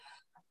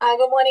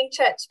Good morning,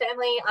 church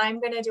family. I'm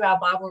going to do our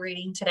Bible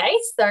reading today.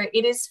 So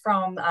it is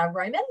from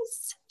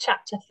Romans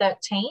chapter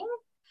 13,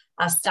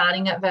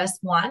 starting at verse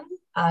 1,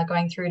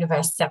 going through to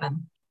verse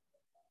 7.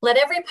 Let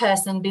every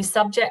person be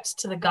subject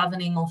to the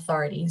governing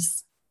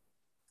authorities,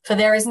 for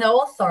there is no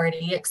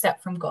authority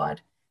except from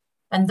God,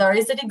 and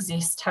those that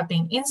exist have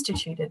been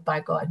instituted by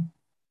God.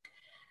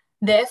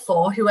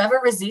 Therefore,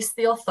 whoever resists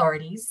the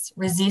authorities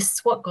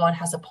resists what God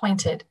has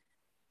appointed,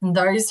 and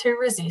those who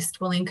resist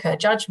will incur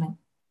judgment.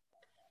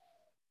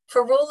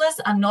 For rulers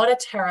are not a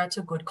terror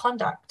to good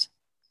conduct,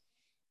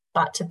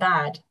 but to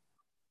bad.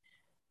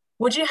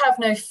 Would you have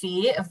no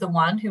fear of the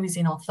one who is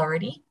in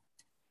authority?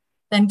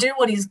 Then do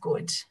what is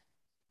good,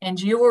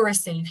 and you will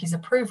receive his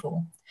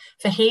approval,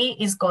 for he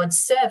is God's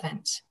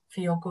servant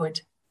for your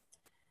good.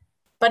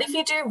 But if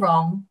you do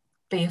wrong,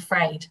 be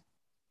afraid,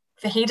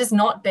 for he does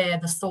not bear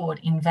the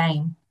sword in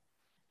vain.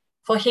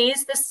 For he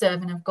is the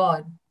servant of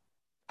God,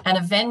 an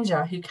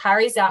avenger who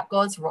carries out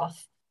God's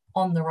wrath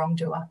on the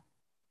wrongdoer.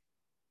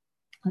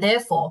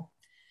 Therefore,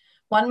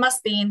 one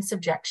must be in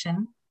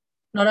subjection,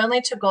 not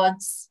only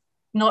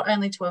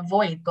to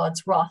avoid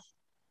God's wrath,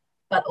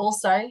 but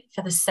also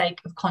for the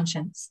sake of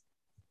conscience.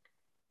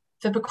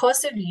 For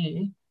because of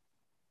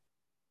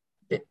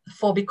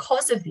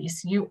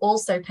this, you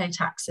also pay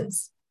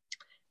taxes.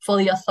 For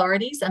the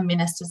authorities are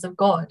ministers of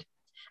God,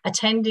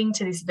 attending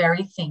to this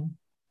very thing.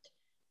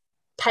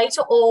 Pay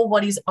to all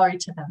what is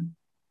owed to them: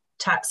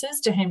 taxes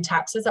to whom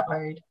taxes are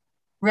owed,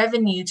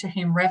 revenue to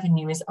whom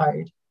revenue is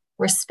owed,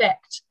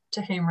 respect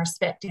to whom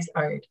respect is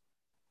owed,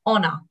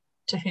 honour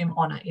to whom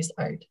honour is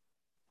owed.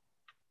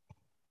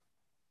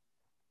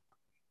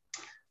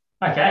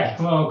 Okay,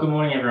 well, good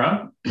morning,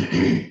 everyone.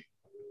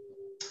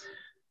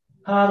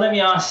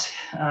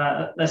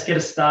 Let's get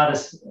us started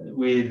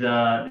with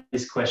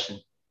this question.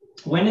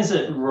 When is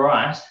it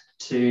right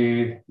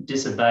to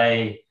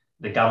disobey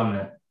the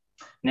government?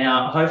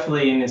 Now,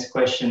 hopefully in this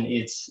question,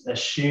 it's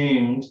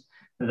assumed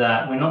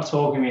that we're not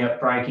talking about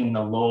breaking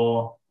the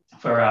law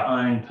for our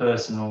own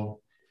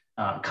personal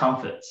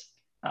comforts.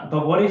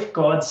 But what if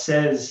God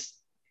says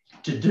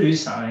to do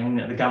something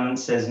that the government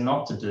says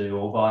not to do,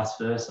 or vice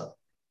versa?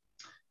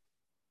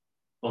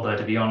 Although,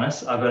 to be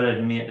honest, I've got to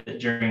admit that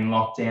during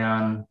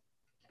lockdown,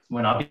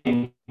 when I've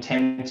been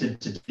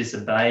tempted to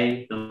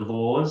disobey the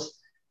laws,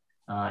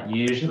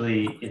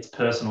 usually it's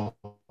personal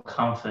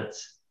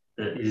comforts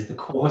that is the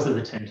cause of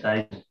the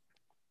temptation.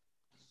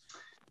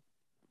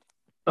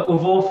 But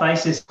we've all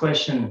faced this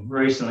question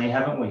recently,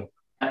 haven't we?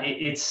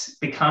 It's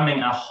becoming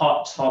a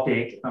hot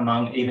topic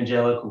among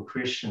evangelical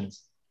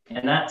Christians.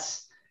 And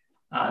that's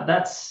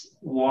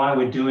why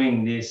we're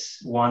doing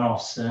this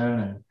one-off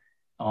sermon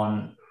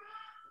on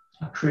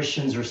a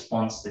Christian's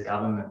response to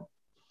government.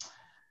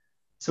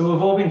 So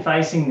we've all been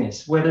facing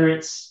this, whether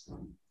it's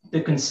the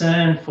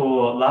concern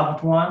for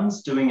loved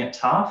ones doing it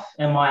tough.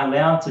 Am I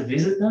allowed to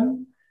visit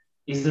them?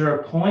 Is there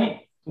a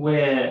point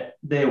where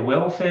their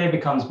welfare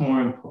becomes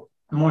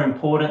more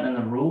important than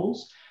the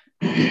rules?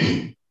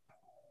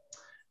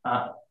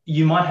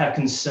 You might have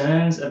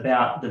concerns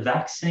about the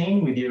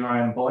vaccine with your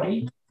own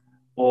body,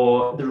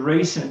 or the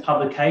recent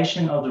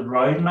publication of the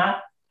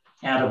roadmap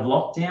out of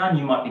lockdown.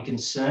 You might be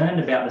concerned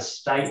about the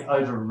state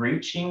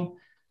overreaching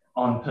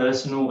on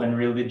personal and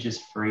religious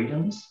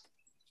freedoms.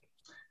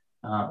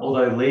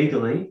 Although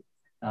legally,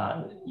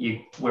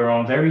 we're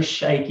on very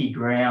shaky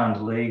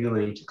ground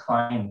legally to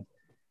claim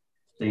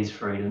these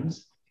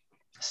freedoms.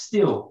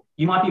 Still,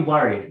 you might be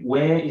worried,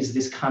 where is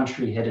this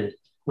country headed?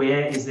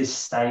 Where is this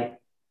state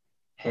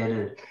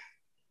headed?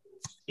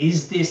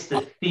 Is this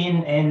the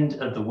thin end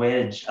of the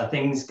wedge? Are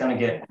things going to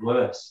get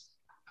worse?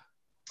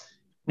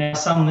 Now,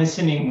 some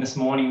listening this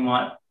morning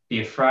might be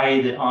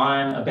afraid that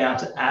I'm about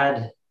to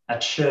add a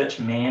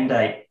church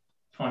mandate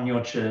on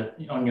your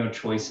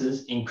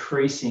choices,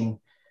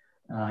 increasing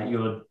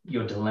your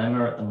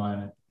dilemma at the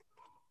moment.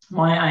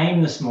 My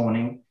aim this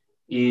morning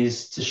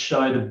is to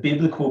show the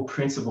biblical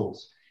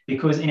principles,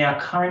 because in our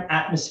current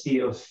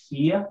atmosphere of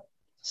fear,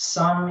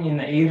 some in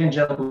the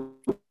evangelical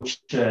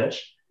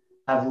church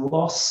have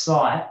lost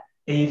sight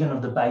even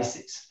of the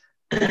basics.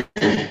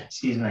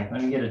 Excuse me,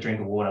 let me get a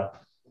drink of water.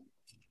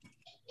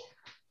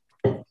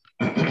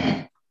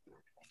 Let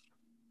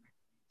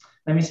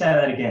me say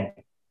that again.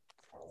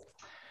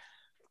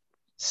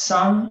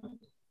 Some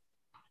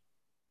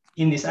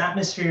in this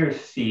atmosphere of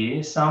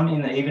fear, some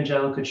in the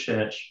evangelical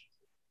church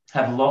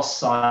have lost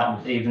sight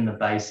of even the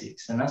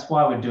basics. And that's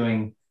why we're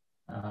doing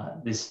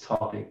this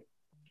topic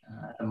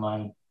at the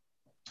moment.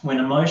 When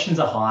emotions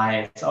are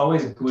high, it's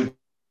always good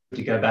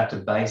to go back to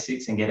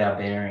basics and get our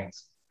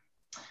bearings.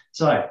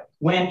 So,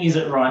 when is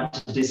it right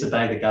to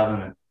disobey the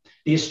government?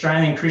 The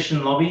Australian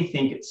Christian Lobby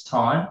think it's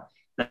time.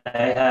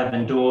 They have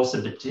endorsed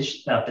a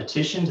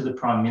petition to the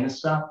Prime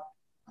Minister.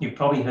 You've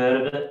probably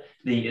heard of it,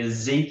 the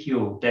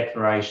Ezekiel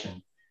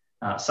Declaration.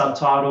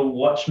 Subtitle,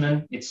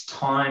 Watchman, it's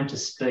time to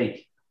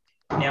speak.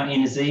 Now,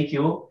 in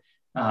Ezekiel,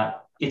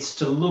 it's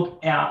to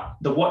look out,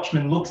 the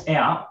watchman looks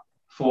out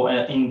for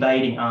an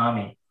invading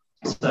army.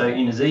 So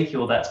in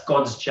Ezekiel, that's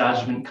God's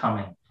judgment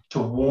coming to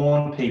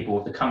warn people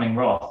of the coming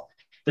wrath.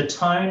 The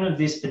tone of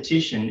this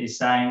petition is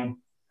saying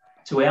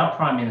to our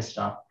Prime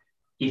Minister,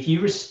 if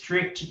you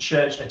restrict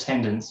church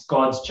attendance,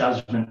 God's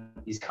judgment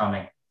is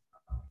coming.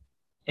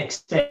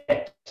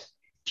 Expect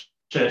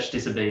church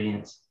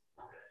disobedience.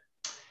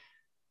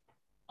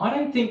 I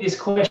don't think this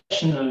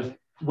question of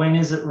when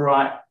is it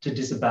right to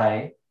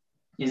disobey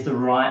is the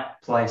right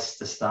place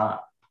to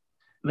start.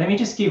 Let me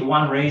just give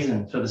one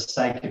reason for the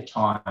sake of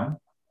time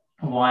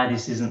why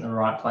this isn't the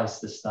right place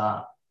to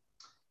start.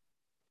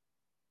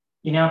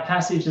 In our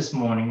passage this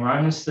morning,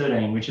 Romans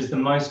 13, which is the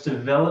most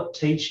developed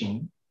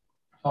teaching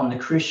on the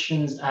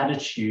Christian's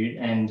attitude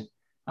and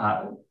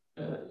the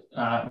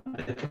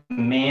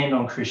command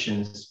on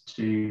Christians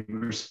to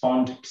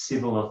respond to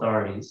civil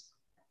authorities,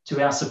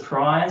 to our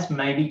surprise,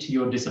 maybe to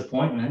your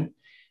disappointment,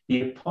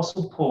 the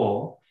Apostle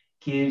Paul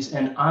gives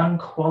an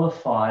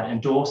unqualified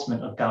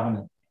endorsement of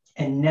government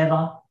and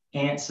never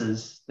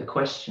answers the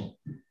question.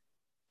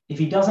 If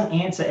he doesn't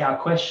answer our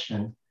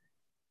question,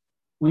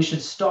 we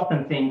should stop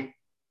and think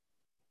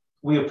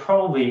we are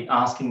probably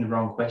asking the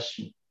wrong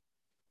question.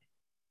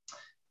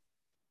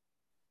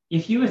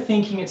 If you are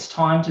thinking it's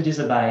time to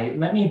disobey,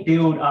 let me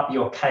build up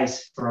your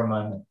case for a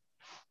moment.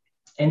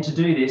 And to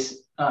do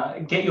this,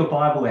 get your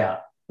Bible out.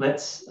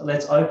 Let's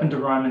open to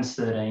Romans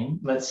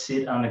 13. Let's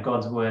sit under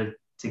God's word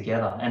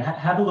together and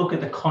have a look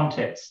at the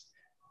context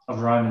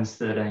of Romans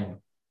 13.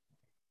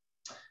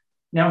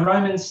 Now,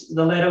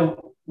 the letter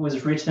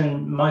was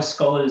written, most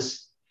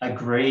scholars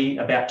agree,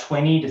 about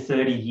 20 to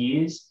 30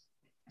 years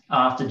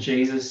after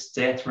Jesus'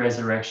 death,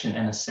 resurrection,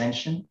 and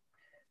ascension.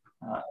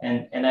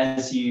 And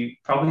as you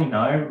probably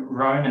know,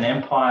 Roman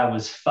Empire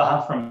was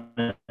far from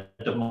a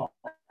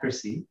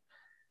democracy.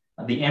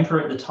 The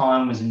emperor at the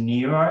time was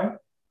Nero,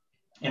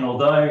 and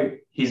although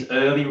his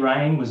early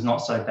reign was not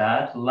so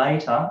bad,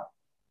 later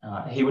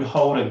he would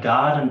hold a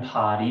garden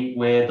party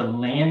where the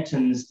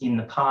lanterns in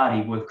the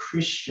party were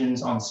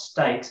Christians on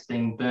stakes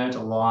being burnt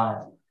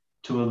alive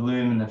to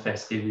illumine the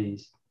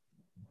festivities.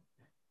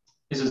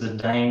 This was a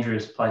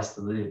dangerous place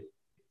to live.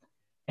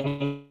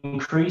 And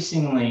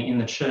increasingly in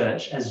the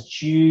church, as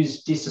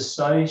Jews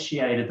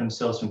disassociated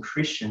themselves from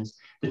Christians,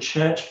 the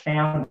church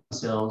found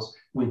themselves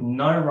with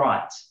no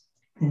rights,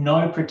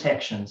 no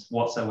protections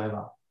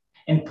whatsoever.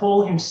 And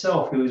Paul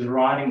himself, who was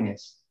writing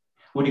this,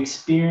 would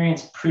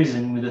experience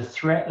prison with a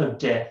threat of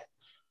death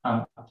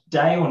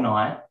day or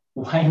night,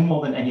 way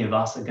more than any of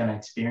us are going to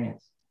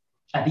experience.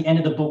 At the end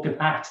of the book of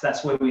Acts,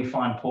 that's where we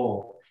find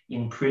Paul,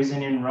 in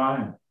prison in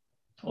Rome.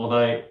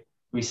 Although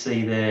we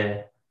see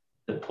there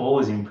that Paul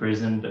is in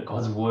prison, but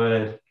God's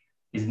word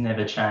is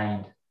never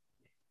chained.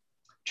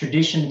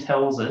 Tradition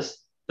tells us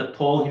that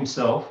Paul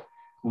himself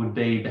would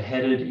be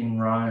beheaded in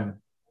Rome.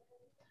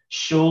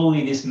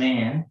 Surely this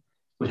man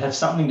would have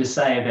something to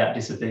say about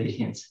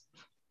disobedience.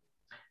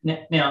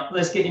 Now,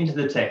 let's get into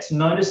the text.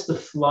 Notice the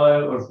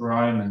flow of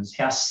Romans,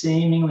 how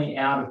seemingly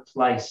out of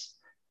place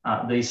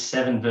these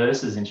 7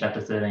 verses in chapter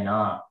 13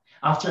 are.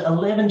 After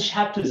 11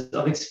 chapters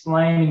of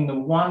explaining the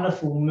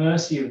wonderful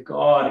mercy of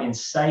God in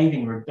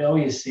saving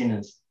rebellious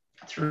sinners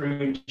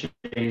through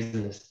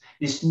Jesus,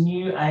 this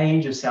new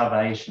age of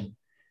salvation,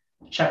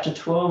 chapter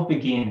 12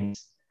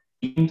 begins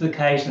the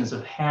implications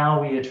of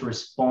how we are to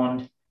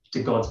respond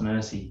to God's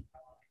mercy.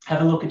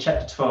 Have a look at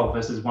chapter 12,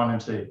 verses 1 and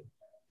 2.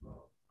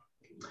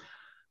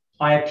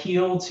 I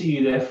appeal to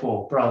you,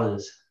 therefore,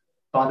 brothers,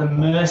 by the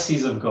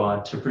mercies of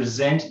God, to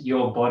present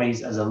your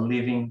bodies as a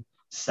living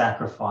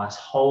sacrifice,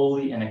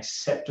 holy and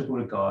acceptable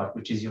to God,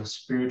 which is your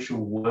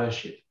spiritual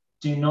worship.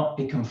 Do not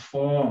be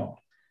conformed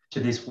to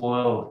this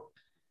world,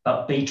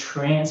 but be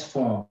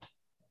transformed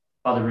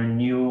by the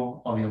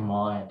renewal of your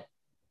mind.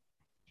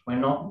 We're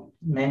not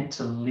meant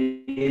to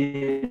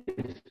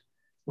live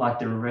like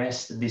the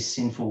rest of this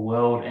sinful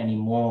world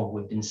anymore.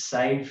 We've been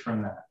saved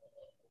from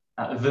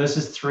that.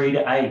 Verses 3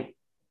 to 8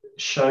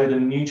 show the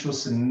mutual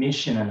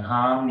submission and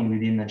harmony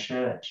within the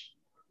church.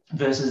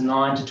 Verses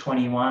 9 to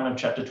 21 of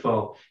chapter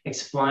 12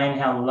 explain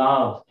how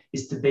love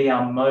is to be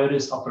our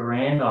modus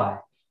operandi,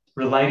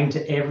 relating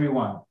to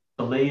everyone,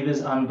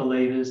 believers,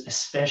 unbelievers,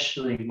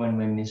 especially when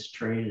we're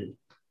mistreated.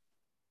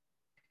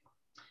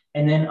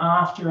 And then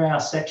after our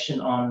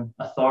section on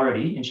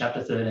authority in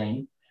chapter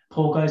 13,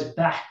 Paul goes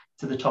back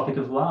to the topic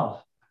of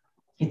love.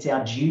 It's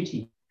our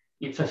duty.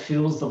 It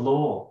fulfills the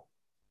law.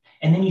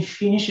 And then he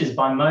finishes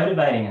by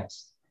motivating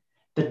us.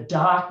 The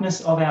darkness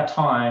of our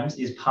times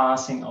is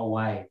passing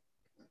away,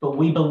 but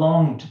we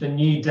belong to the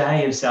new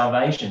day of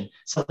salvation.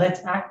 So let's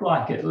act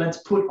like it. Let's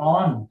put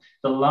on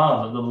the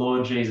love of the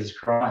Lord Jesus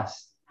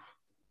Christ.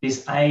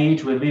 This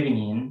age we're living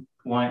in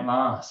won't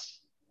last.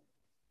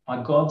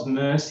 By God's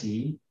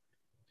mercy,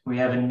 we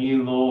have a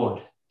new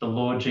Lord, the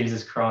Lord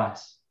Jesus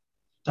Christ.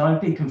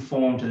 Don't be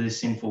conformed to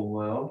this sinful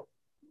world.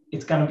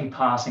 It's going to be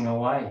passing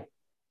away.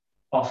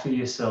 Offer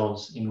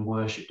yourselves in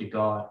worship to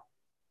God.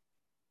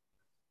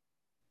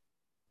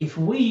 If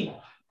we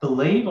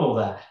believe all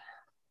that,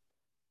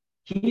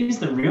 here's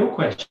the real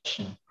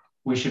question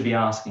we should be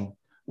asking.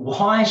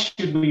 Why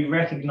should we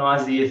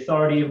recognize the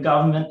authority of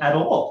government at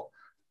all?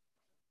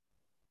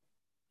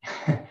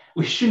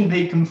 We shouldn't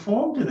be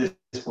conformed to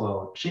this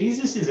world.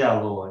 Jesus is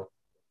our Lord.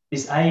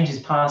 This age is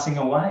passing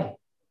away.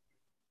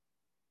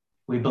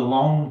 We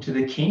belong to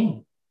the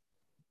King.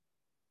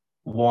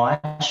 Why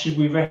should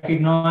we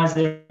recognize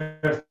their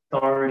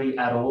authority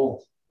at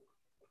all?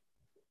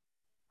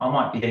 I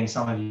might be getting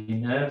some of you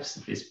nervous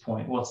at this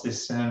point. What's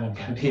this sermon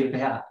going to be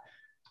about?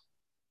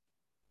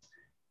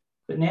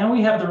 But now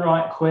we have the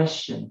right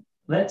question.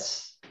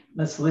 Let's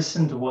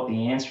listen to what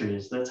the answer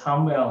is. Let's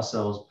humble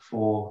ourselves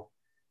before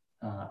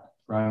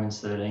Romans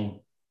 13.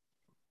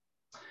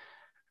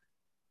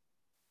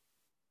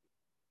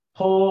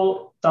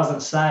 Paul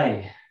doesn't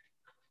say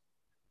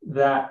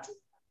that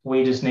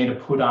we just need to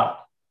put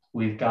up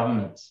with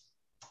governments.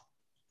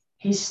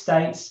 He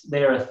states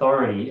their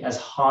authority as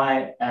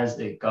high as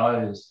it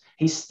goes.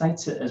 He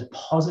states it as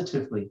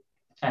positively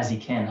as he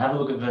can. Have a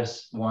look at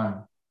verse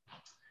 1.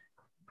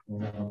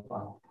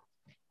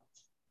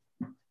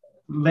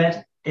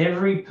 Let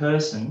every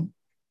person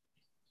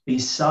be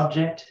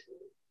subject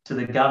to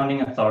the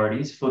governing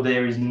authorities, for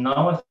there is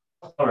no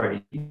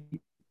authority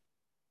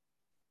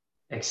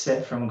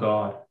except from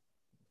God,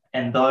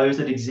 and those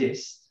that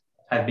exist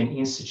have been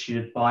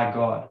instituted by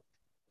God.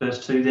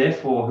 Verse 2,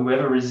 therefore,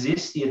 whoever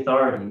resists the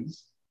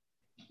authorities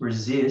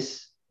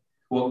resists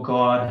what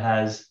God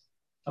has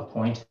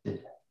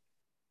appointed.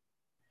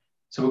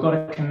 So we've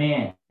got a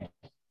command.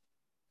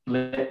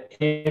 Let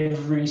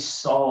every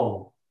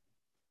soul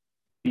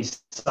be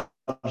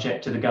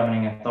subject to the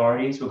governing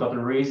authorities. We've got the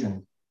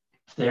reason.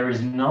 There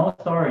is no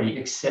authority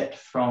except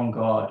from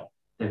God.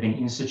 They've been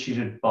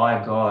instituted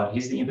by God.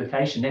 Here's the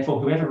implication. Therefore,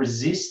 whoever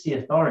resists the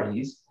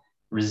authorities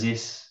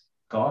resists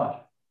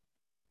God.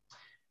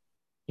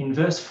 In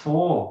verse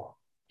 4,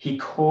 he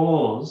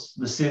calls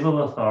the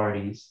civil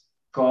authorities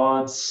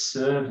God's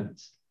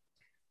servants.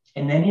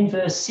 And then in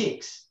verse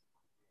 6,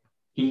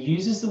 he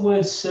uses the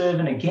word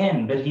servant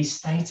again, but he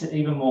states it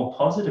even more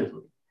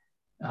positively.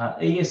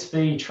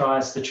 ESV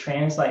tries to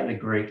translate the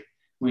Greek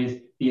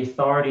with the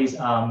authorities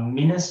are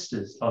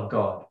ministers of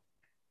God.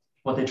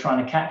 What they're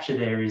trying to capture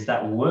there is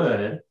that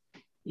word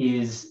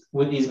is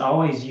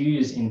always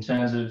used in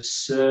terms of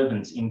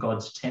servants in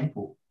God's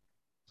temple.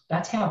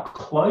 That's how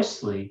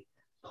closely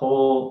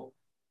Paul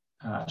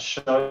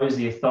shows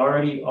the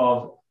authority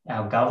of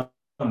our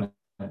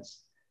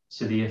governments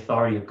to the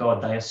authority of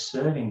God. They are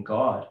serving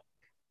God.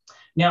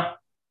 Now,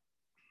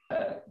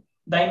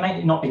 they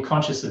may not be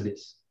conscious of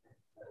this,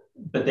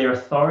 but their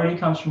authority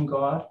comes from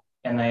God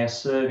and they are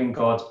serving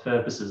God's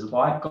purposes,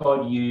 like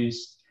God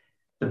used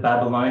the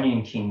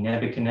Babylonian king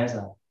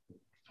Nebuchadnezzar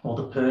or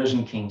the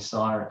Persian king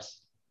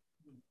Cyrus.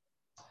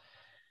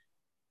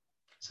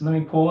 So let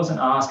me pause and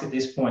ask at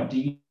this point,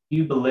 do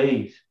you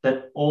believe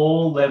that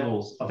all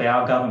levels of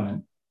our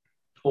government,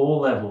 all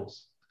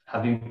levels,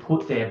 have been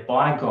put there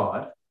by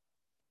God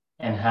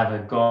and have a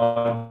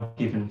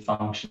God-given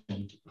function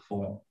to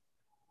perform?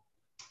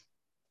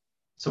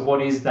 So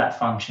what is that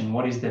function?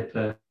 What is their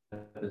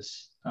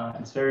purpose?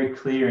 It's very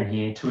clear in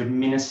here, to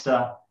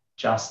administer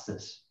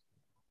justice.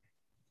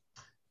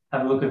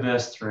 Have a look at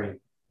verse 3.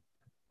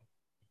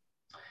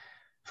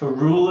 For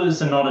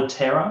rulers are not a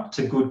terror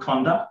to good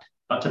conduct,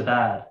 but to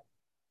bad.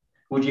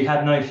 Would you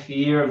have no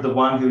fear of the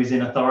one who is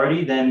in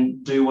authority?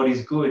 Then do what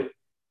is good,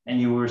 and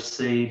you will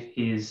receive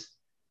his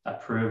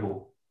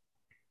approval.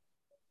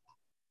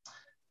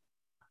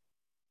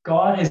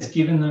 God has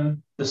given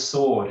them the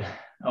sword,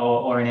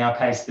 or in our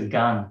case, the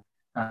gun,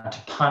 to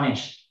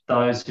punish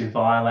those who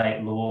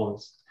violate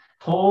laws.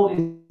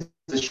 Paul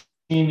is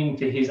assuming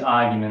for his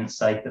argument's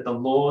sake that the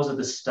laws of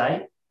the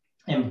state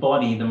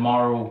embody the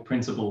moral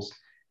principles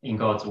in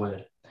God's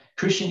word.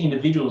 Christian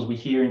individuals, we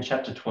hear in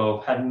chapter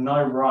 12, have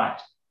no right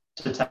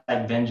to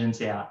take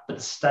vengeance out, but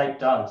the state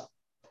does.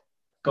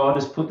 God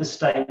has put the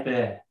state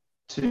there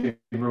to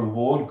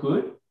reward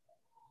good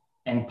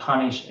and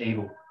punish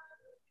evil.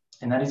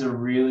 And that is a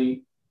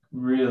really,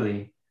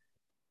 really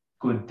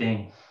good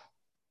thing.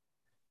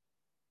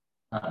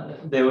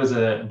 There was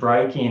a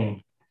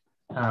break-in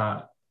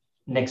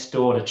next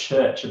door to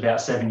church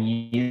about 7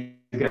 years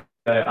ago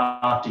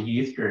after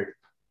youth group.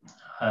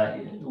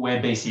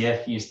 Where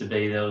BCF used to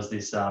be, there was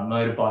this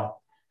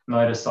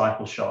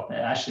motorcycle shop.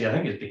 Actually, I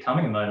think it's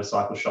becoming a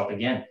motorcycle shop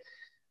again.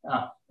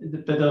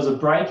 But there was a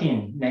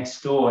break-in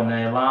next door and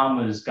the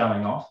alarm was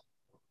going off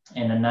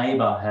and a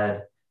neighbour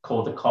had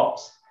called the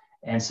cops.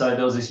 And so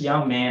there was this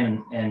young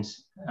man and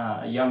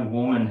a young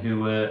woman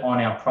who were on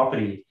our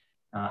property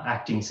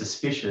acting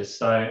suspicious.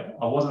 So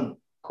I wasn't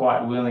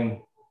quite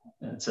willing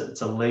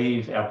to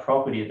leave our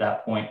property at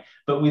that point.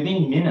 But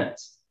within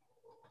minutes,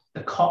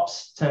 the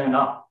cops turned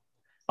up,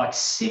 like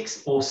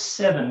 6 or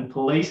 7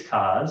 police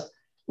cars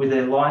with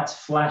their lights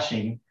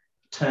flashing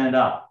turned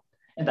up.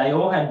 And they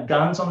all had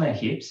guns on their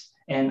hips.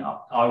 And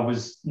I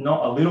was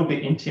not a little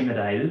bit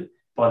intimidated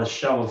by the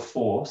show of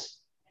force.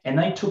 And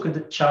they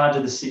took charge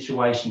of the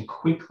situation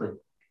quickly.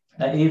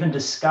 They even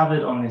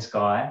discovered on this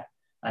guy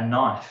a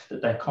knife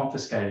that they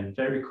confiscated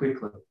very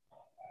quickly.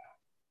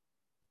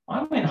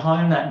 I went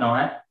home that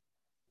night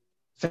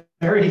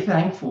very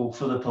thankful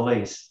for the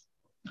police.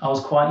 I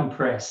was quite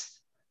impressed.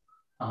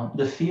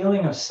 The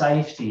feeling of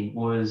safety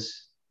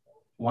was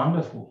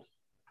wonderful.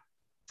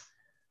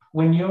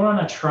 When you're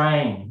on a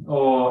train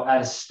or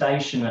at a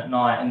station at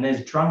night and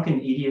there's drunken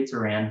idiots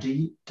around,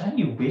 don't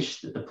you wish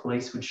that the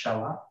police would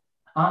show up?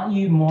 Aren't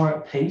you more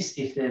at peace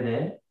if they're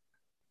there?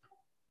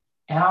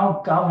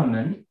 Our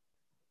government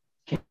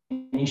can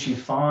issue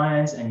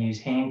fines and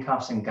use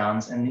handcuffs and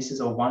guns, and this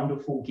is a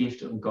wonderful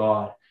gift of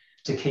God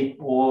to keep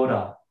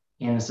order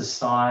in a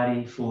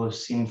society full of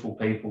sinful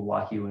people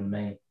like you and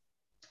me.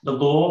 The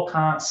law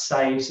can't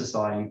save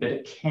society, but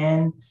it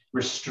can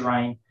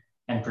restrain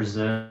and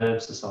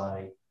preserve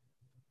society.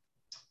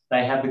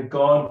 They have the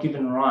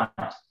God-given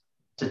right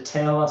to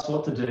tell us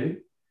what to do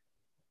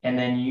and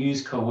then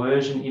use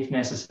coercion if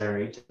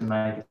necessary to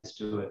make us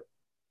do it.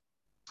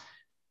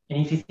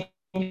 And if you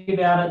think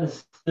about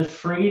it, the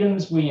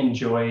freedoms we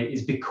enjoy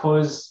is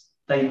because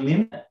they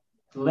limit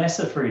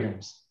lesser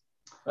freedoms.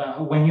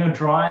 When you're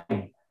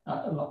driving,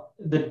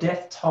 the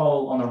death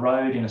toll on the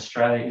road in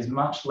Australia is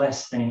much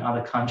less than in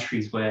other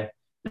countries where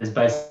there's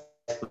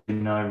basically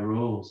no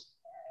rules.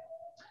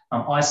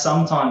 I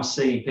sometimes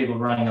see people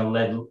running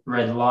a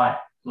red light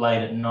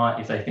late at night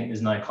if they think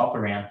there's no cop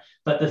around.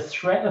 But the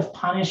threat of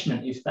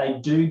punishment if they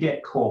do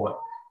get caught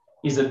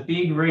is a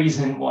big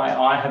reason why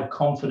I have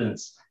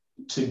confidence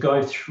to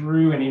go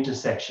through an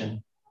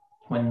intersection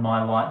when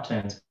my light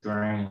turns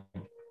green.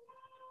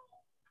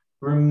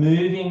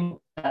 Removing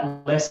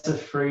that lesser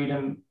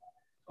freedom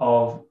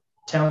of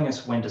telling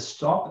us when to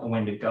stop and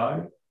when to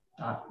go,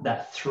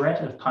 that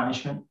threat of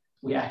punishment,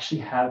 we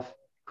actually have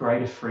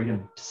greater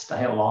freedom to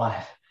stay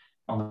alive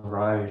on the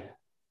road.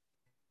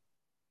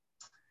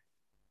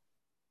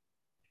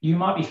 You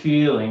might be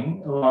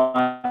feeling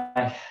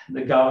like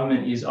the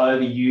government is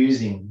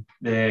overusing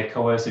their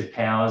coercive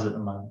powers at the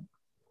moment.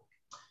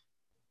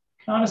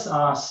 Can I just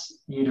ask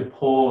you to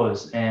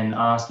pause and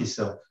ask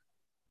yourself,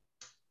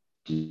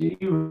 do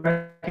you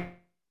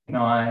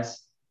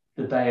recognize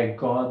that they are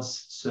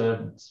God's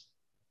servants?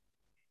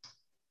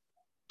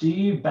 Do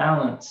you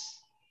balance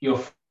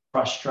your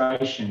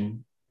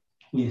frustration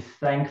with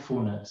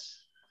thankfulness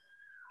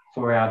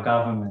for our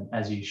government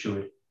as you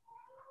should?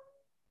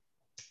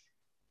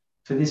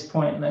 For this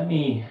point, let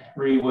me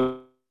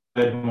reword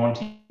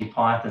Monty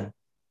Python,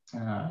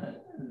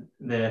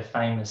 their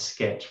famous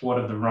sketch, What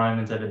Have the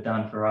Romans Ever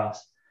Done for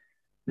Us?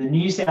 The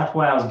New South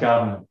Wales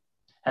government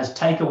has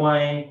taken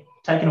away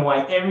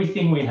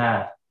everything we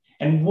have.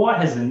 And what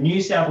has the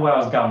New South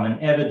Wales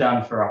government ever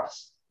done for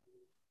us?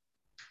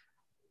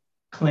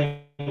 Clean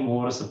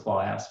water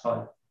supply, I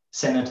suppose.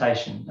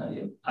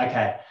 Sanitation.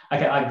 Okay,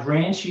 I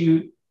grant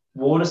you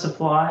water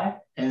supply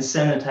and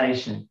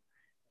sanitation.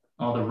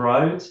 Oh, the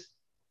roads,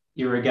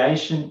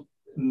 irrigation,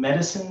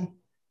 medicine,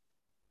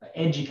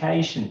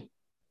 education,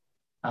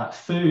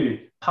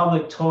 food,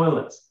 public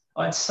toilets.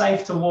 Oh, it's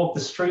safe to walk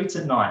the streets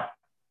at night.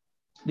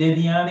 They're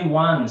the only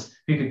ones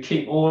who could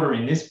keep order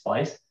in this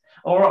place.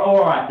 All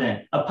right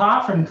then,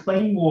 apart from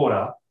clean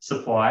water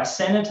supply,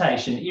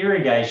 sanitation,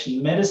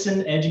 irrigation,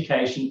 medicine,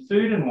 education,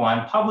 food and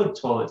wine, public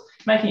toilets,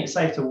 making it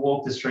safe to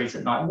walk the streets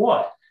at night,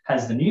 what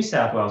has the New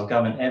South Wales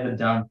government ever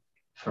done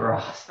for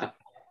us?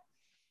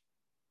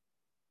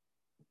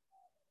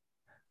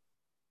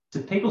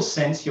 Do people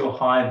sense your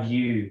high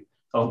view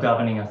of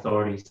governing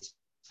authorities?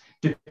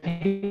 Do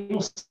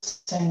people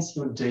sense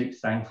your deep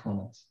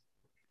thankfulness?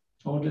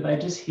 Or do they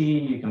just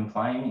hear you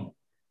complaining?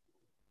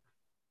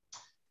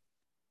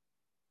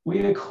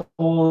 We are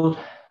called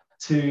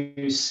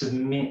to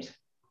submit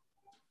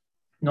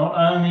not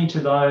only to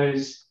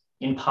those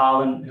in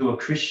Parliament who are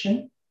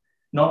Christian,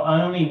 not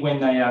only when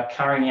they are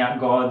carrying out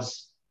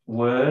God's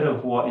word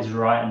of what is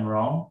right and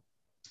wrong,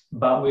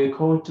 but we're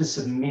called to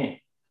submit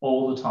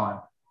all the time.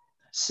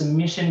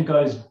 Submission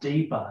goes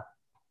deeper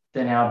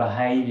than our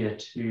behaviour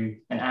to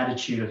an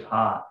attitude of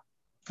heart.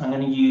 I'm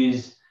going to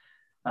use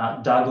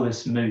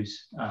Douglas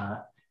Moose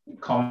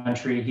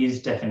commentary,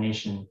 his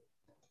definition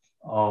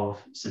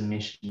of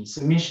submission.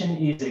 Submission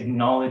is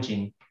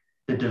acknowledging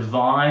the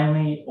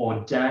divinely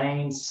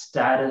ordained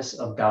status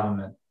of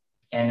government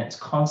and its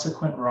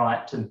consequent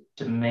right to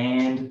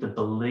demand the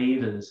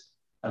believer's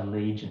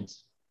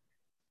allegiance.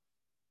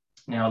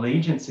 Now,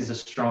 allegiance is a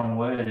strong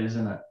word,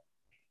 isn't it?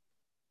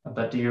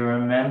 But do you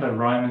remember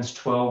Romans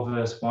 12,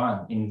 verse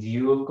 1? In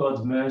view of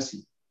God's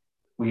mercy,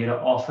 we are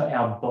to offer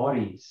our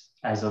bodies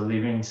as a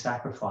living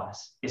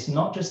sacrifice. It's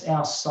not just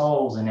our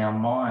souls and our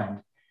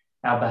mind,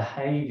 our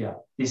behavior,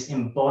 this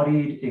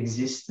embodied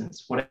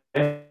existence,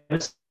 whatever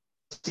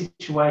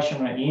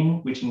situation we're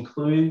in, which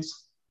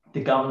includes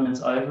the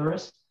governments over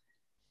us,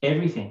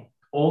 everything,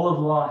 all of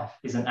life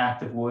is an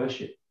act of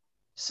worship.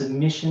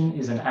 Submission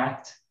is an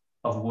act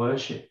of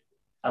worship.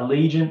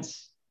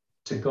 Allegiance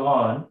to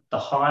God, the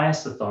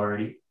highest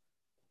authority,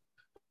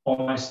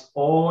 almost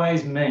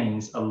always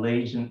means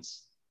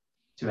allegiance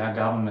to our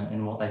government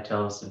and what they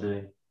tell us to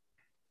do.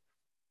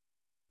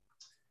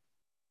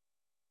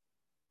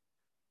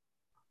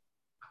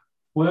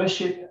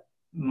 Worship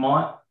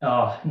might,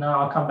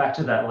 I'll come back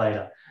to that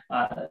later.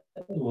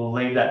 We'll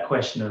leave that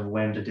question of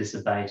when to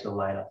disobey till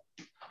later.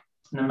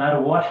 No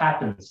matter what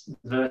happens,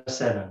 verse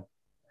 7,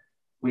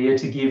 we are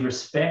to give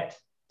respect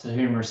to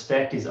whom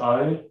respect is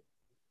owed,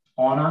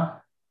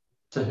 honour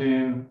to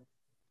whom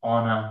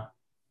honour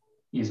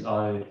is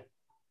owed.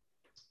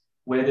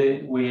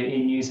 Whether we're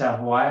in New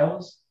South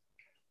Wales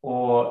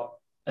or,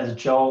 as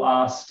Joel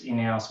asked in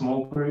our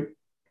small group,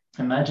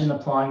 imagine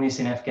applying this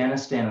in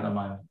Afghanistan at the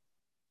moment.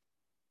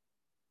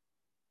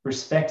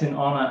 Respect and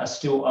honour are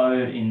still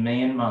owed in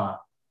Myanmar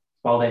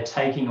while they're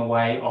taking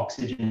away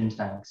oxygen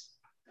tanks.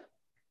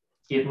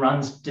 It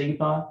runs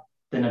deeper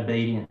than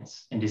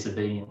obedience and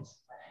disobedience.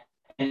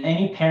 And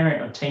any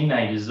parent of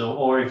teenagers,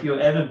 or if you've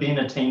ever been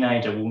a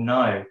teenager, will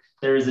know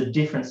there is a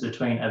difference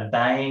between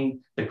obeying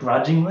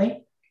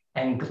begrudgingly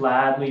and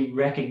gladly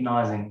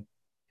recognising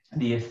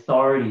the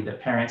authority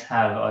that parents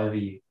have over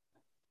you.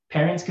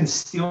 Parents can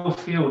still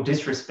feel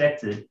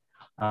disrespected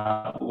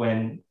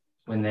when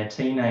their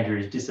teenager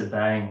is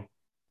disobeying,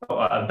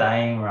 or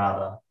obeying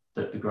rather,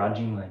 but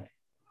begrudgingly.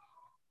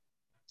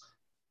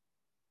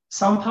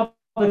 Some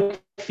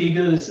public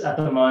figures at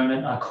the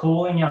moment are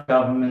calling our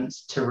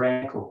governments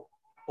tyrannical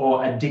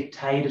or a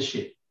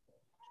dictatorship.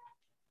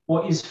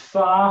 What is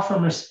far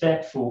from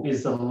respectful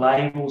is the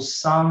label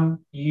some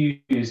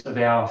use of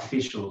our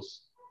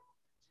officials.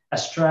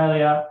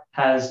 Australia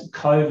has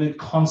COVID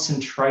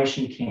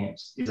concentration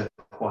camps, is a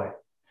quote.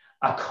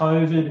 A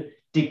COVID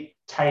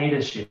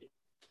dictatorship,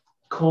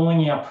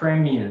 calling our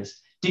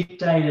premiers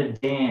Dictator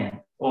Dan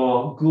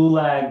or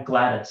Gulag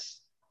Gladys.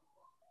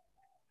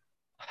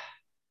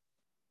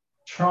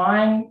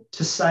 Trying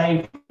to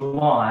save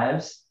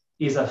lives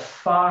is a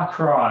far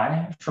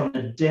cry from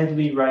the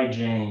deadly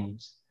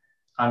regimes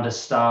under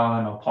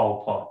Stalin or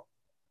Pol Pot.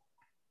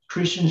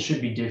 Christians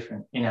should be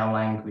different in our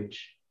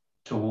language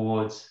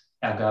towards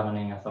our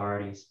governing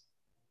authorities.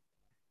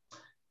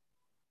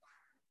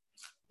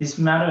 This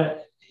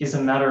matter is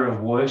a matter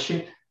of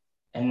worship,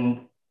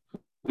 and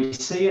we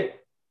see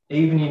it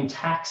even in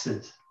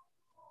taxes.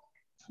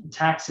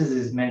 Taxes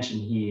is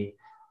mentioned here.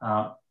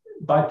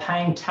 By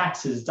paying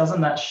taxes,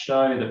 doesn't that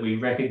show that we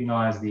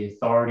recognise the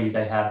authority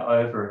they have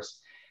over us?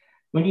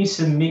 When you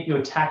submit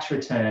your tax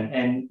return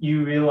and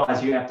you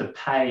realise you have to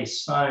pay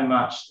so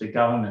much to the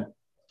government,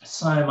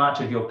 so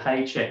much of your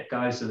paycheck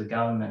goes to the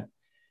government,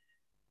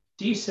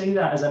 do you see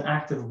that as an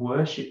act of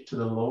worship to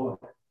the Lord?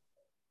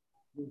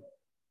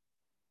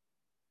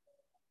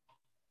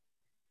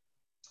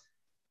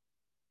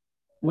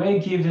 We're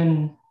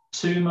given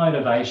two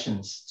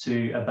motivations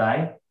to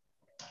obey,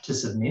 to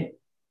submit.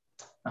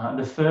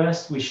 The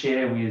first we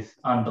share with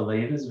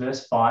unbelievers,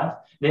 verse 5.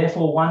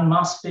 Therefore, one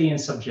must be in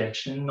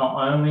subjection, not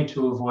only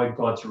to avoid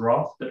God's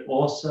wrath, but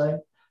also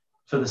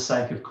for the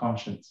sake of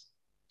conscience.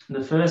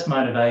 The first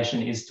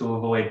motivation is to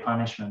avoid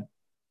punishment.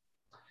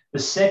 The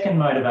second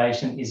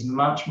motivation is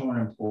much more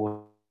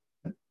important,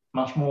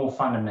 much more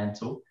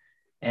fundamental,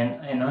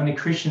 and only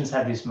Christians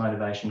have this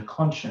motivation,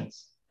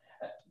 conscience.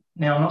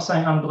 Now, I'm not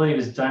saying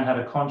unbelievers don't have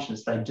a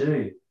conscience, they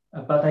do,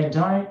 but they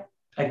don't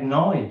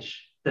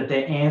acknowledge that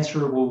they're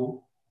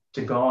answerable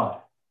to God.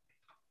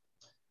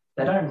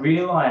 They don't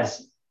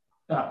realise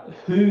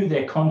who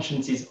their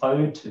conscience is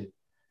owed to.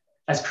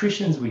 As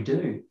Christians, we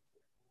do.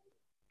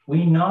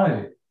 We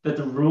know that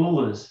the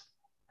rulers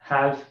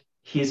have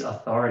his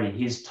authority,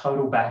 his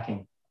total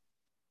backing.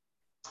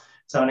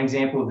 So an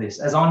example of this,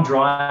 as I'm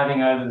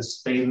driving over the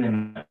speed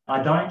limit,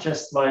 I don't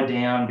just slow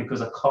down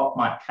because a cop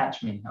might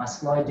catch me. I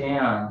slow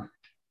down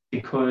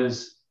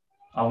because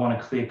I want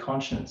a clear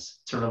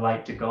conscience to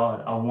relate to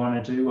God. I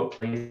want to do what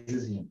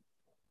pleases him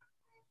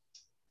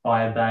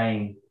by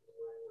obeying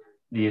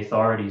the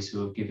authorities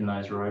who have given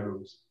those road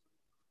rules.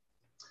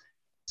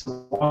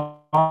 So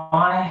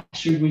why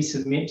should we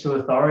submit to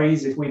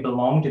authorities if we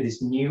belong to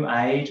this new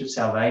age of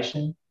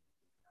salvation?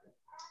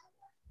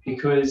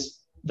 Because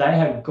they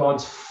have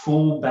God's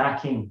full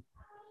backing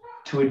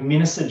to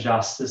administer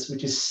justice,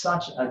 which is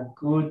such a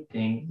good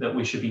thing that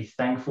we should be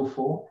thankful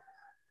for.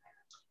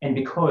 And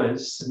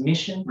because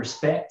submission,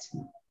 respect,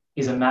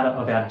 is a matter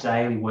of our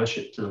daily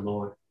worship to the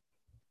Lord.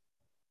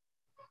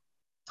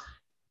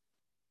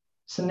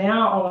 So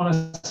now I want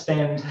to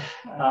spend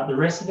the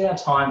rest of our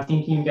time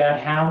thinking about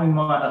how we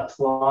might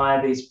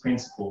apply these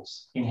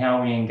principles in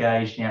how we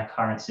engage in our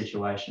current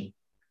situation.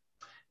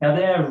 Now,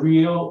 there are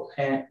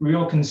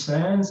real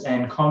concerns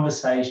and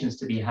conversations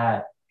to be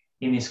had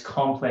in this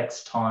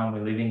complex time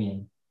we're living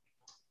in.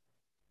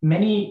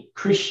 Many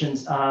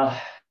Christians are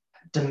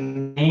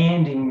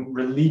demanding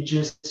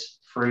religious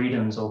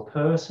freedoms or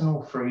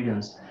personal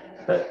freedoms,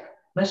 but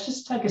let's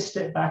just take a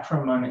step back for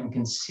a moment and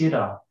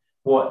consider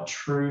what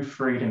true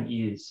freedom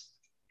is.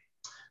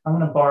 I'm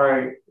going to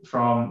borrow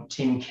from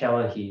Tim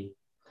Keller here.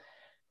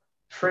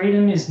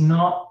 Freedom is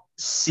not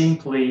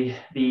simply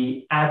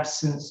the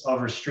absence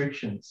of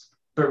restrictions,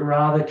 but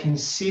rather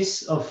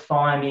consists of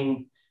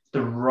finding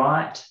the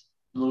right,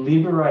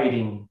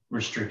 liberating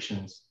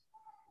restrictions.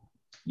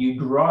 You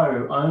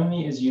grow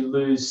only as you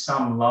lose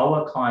some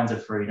lower kinds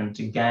of freedom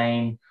to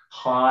gain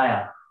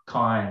higher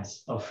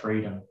kinds of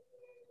freedom.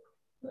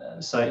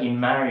 So in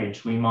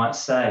marriage, we might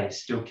say,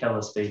 still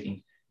Keller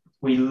speaking,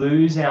 we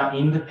lose our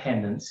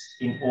independence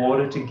in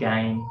order to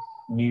gain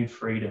new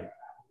freedom.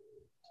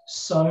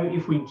 So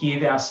if we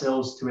give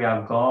ourselves to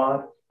our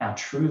God, our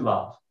true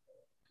love,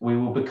 We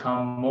will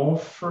become more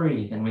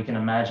free than we can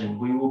imagine.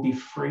 We will be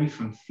free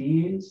from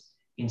fears,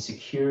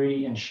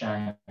 insecurity, and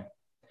shame.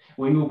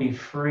 We will be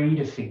free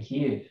to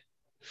forgive,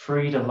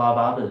 free to love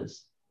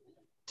others,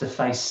 to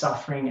face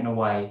suffering in a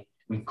way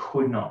we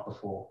could not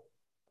before.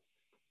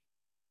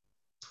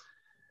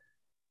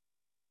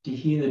 Do you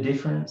hear the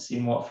difference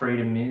in what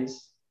freedom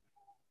is?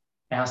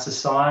 Our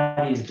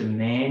society is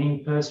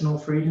demanding personal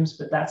freedoms,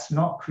 but that's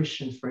not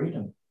Christian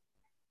freedom.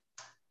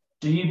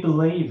 Do you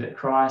believe that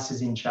Christ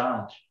is in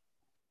charge?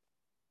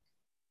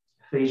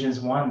 Ephesians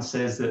 1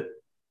 says that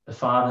the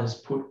Father has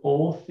put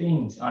all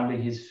things under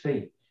his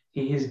feet.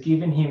 He has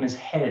given him as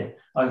head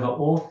over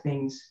all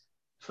things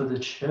for the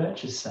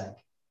church's sake.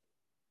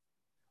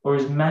 Or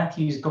as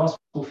Matthew's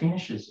gospel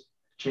finishes,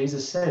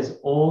 Jesus says,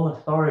 all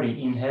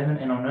authority in heaven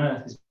and on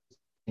earth has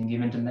been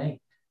given to me.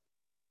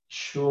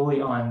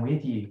 Surely I am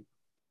with you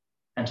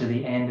and to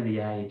the end of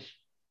the age.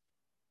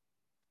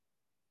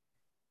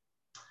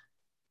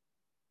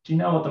 Do you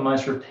know what the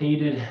most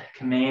repeated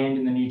command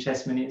in the New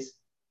Testament is?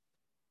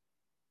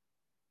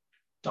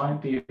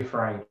 Don't be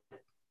afraid.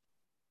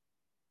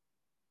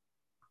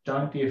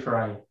 Don't be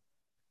afraid.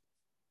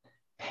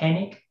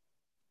 Panic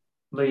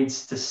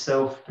leads to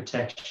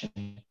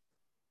self-protection.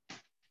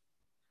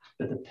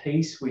 But the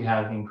peace we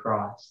have in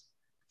Christ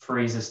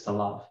frees us to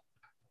love.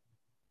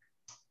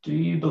 Do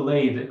you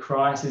believe that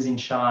Christ is in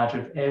charge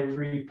of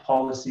every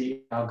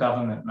policy our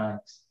government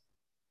makes?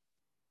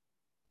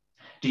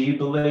 Do you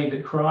believe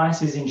that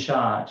Christ is in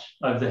charge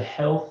of the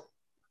health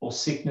or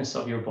sickness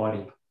of your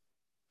body?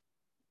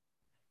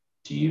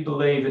 Do you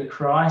believe that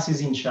Christ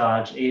is in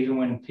charge even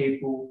when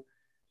people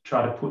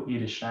try to put you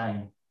to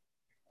shame?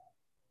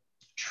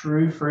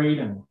 True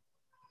freedom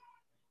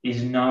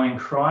is knowing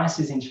Christ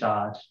is in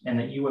charge and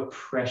that you are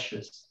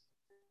precious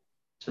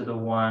to the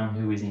one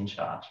who is in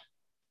charge.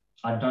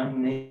 I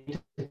don't need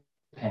to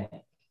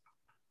panic.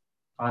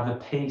 I have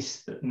a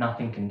peace that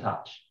nothing can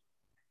touch.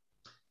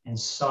 And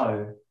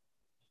so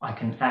I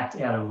can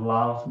act out of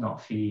love,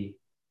 not fear.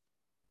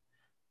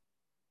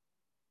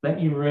 Let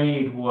me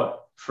read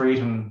what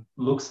freedom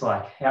looks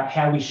like,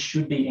 how we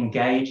should be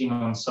engaging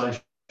on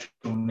social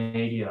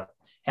media,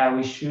 how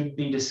we should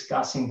be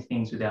discussing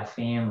things with our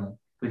family,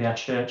 with our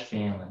church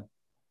family,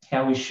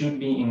 how we should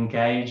be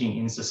engaging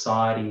in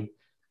society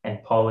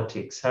and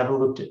politics. Have a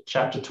look at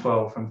chapter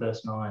 12 from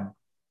verse 9.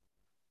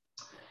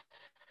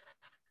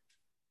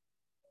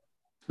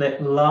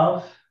 Let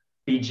love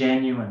be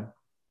genuine.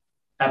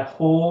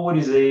 Abhor what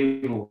is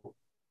evil.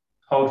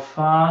 Hold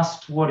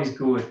fast what is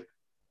good.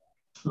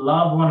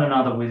 Love one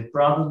another with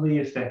brotherly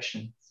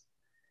affections.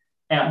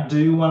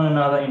 Outdo one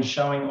another in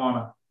showing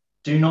honour.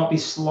 Do not be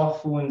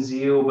slothful in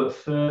zeal, but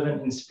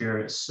fervent in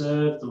spirit.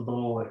 Serve the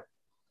Lord.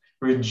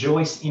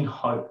 Rejoice in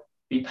hope.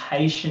 Be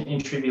patient in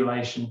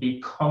tribulation.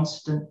 Be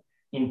constant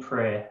in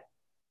prayer.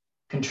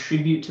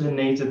 Contribute to the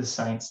needs of the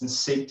saints and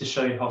seek to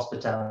show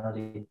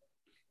hospitality.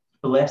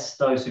 Bless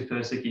those who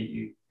persecute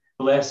you.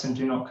 Bless and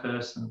do not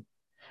curse them.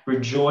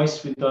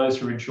 Rejoice with those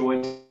who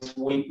rejoice.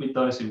 Weep with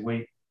those who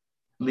weep.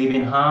 Live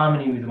in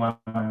harmony with one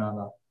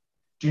another.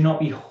 Do not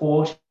be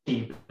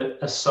haughty, but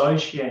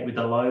associate with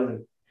the lowly.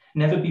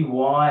 Never be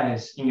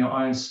wise in your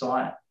own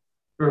sight.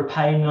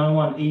 Repay no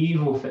one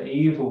evil for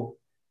evil,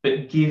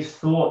 but give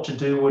thought to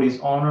do what is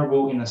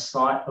honourable in the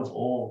sight of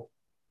all.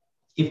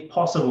 If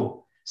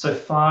possible, so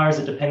far as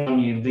it depends on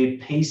you,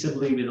 live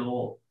peaceably with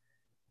all.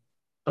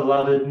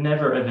 Beloved,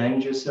 never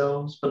avenge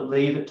yourselves, but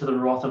leave it to the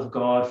wrath of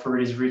God, for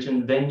it is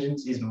written,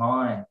 vengeance is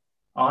mine,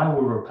 I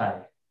will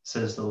repay,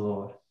 says the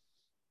Lord.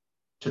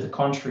 To the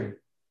contrary,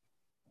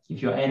 if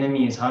your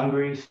enemy is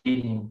hungry,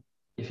 feed him.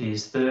 If he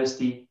is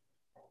thirsty,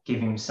 give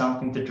him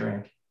something to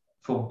drink.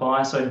 For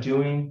by so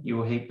doing, you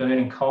will heap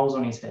burning coals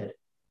on his head.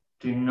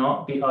 Do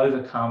not be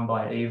overcome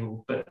by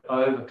evil, but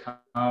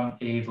overcome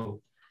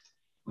evil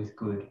with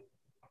good.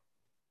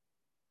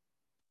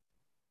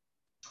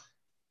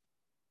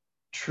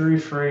 True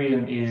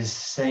freedom is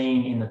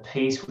seen in the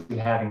peace we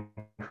have in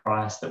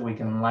Christ, that we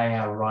can lay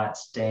our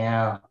rights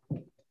down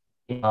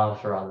in love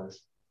for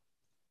others.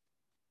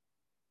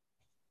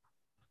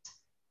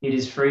 It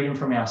is freedom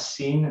from our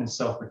sin and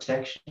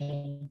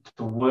self-protection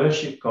to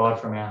worship God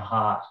from our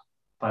heart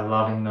by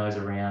loving those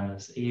around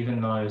us,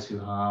 even those who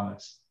harm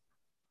us.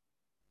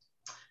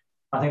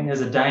 I think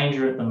there's a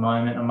danger at the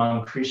moment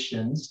among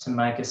Christians to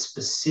make a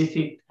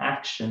specific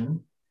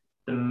action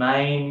the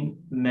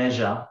main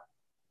measure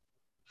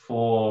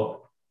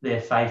for their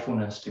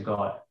faithfulness to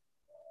God.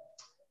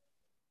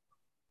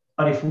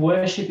 But if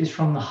worship is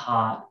from the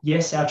heart,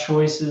 yes, our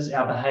choices,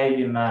 our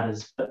behaviour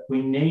matters, but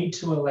we need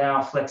to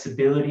allow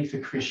flexibility for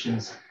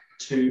Christians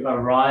to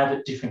arrive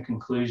at different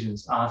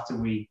conclusions after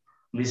we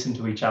listen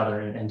to each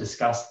other and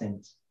discuss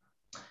things.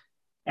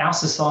 Our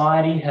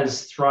society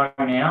has thrown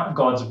out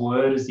God's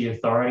word as the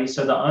authority,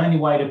 so the only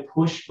way to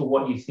push for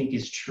what you think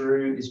is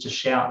true is to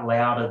shout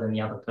louder than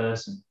the other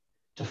person,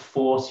 to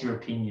force your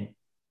opinion.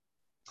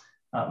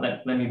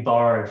 Let me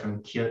borrow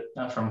from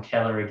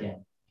Keller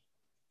again.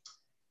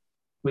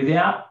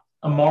 Without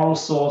a moral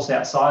source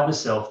outside the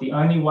self, the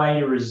only way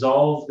to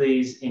resolve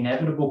these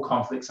inevitable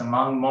conflicts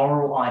among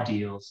moral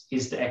ideals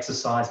is to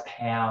exercise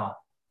power.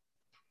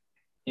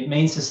 It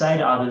means to say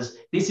to others,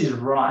 this is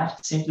right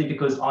simply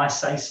because I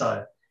say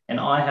so, and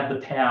I have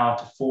the power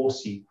to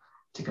force you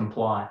to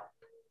comply.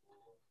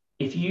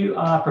 If you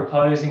are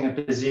proposing a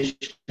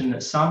position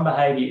that some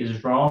behaviour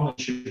is wrong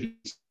and should be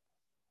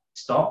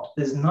stopped,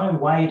 there's no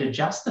way to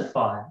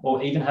justify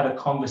or even have a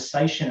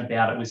conversation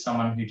about it with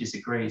someone who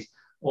disagrees.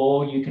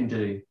 All you can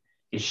do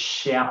is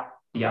shout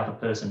the other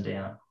person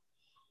down.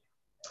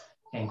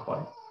 End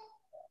quote.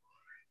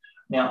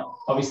 Now,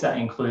 obviously that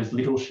includes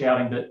literal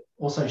shouting, but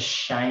also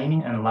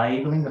shaming and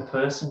labelling the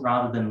person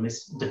rather than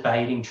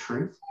debating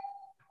truth,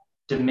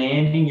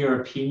 demanding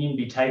your opinion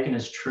be taken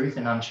as truth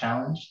and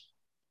unchallenged.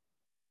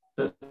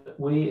 But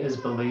we as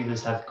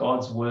believers have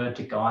God's word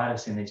to guide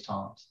us in these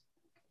times.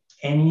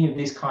 Any of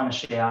this kind of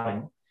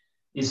shouting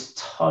is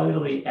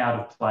totally out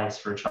of place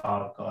for a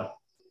child of God.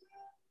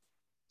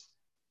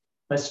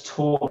 Let's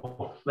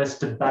talk, let's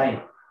debate,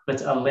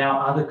 let's allow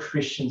other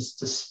Christians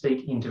to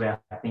speak into our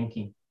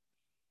thinking.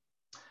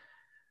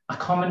 A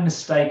common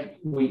mistake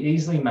we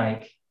easily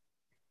make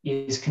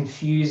is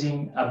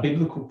confusing a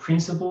biblical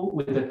principle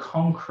with a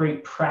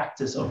concrete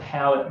practice of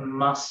how it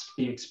must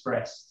be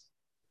expressed.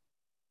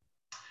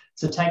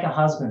 So take a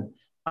husband.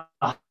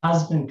 A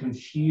husband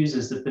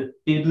confuses the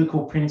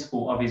biblical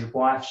principle of his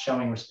wife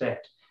showing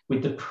respect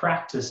with the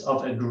practice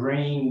of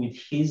agreeing with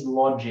his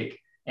logic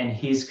and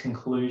his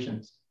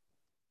conclusions.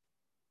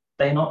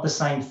 They're not the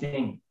same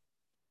thing.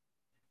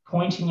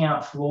 Pointing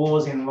out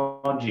flaws in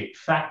logic,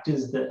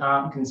 factors that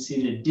aren't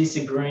considered,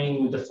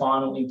 disagreeing with the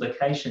final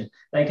implication,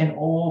 they can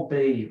all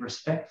be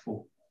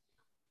respectful.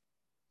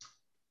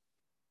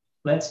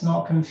 Let's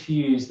not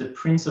confuse the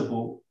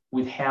principle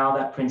with how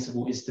that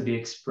principle is to be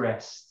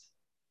expressed.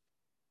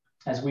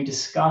 As we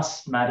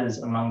discuss matters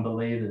among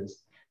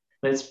believers,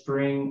 let's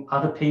bring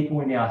other people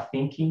into our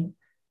thinking,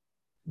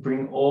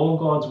 bring all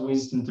God's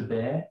wisdom to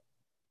bear.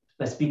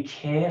 Let's be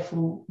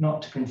careful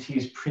not to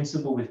confuse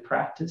principle with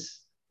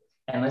practice,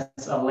 and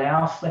let's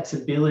allow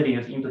flexibility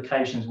of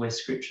implications where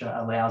Scripture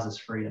allows us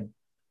freedom.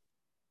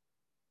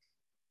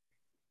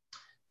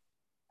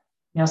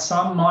 Now,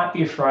 some might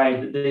be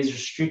afraid that these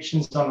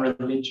restrictions on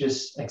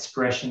religious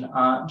expression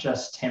aren't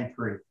just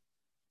temporary.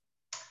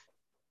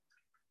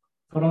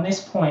 But on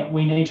this point,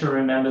 we need to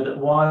remember that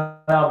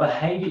while our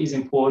behaviour is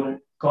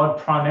important, God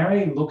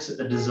primarily looks at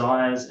the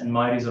desires and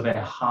motives of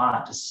our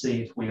heart to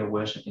see if we are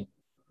worshipping.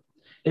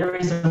 There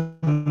is a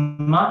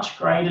much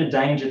greater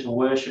danger to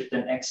worship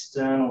than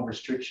external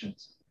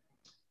restrictions.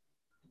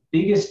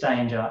 The biggest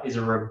danger is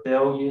a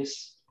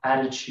rebellious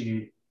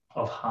attitude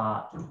of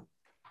heart.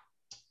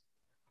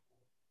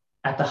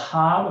 At the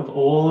heart of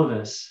all of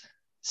us,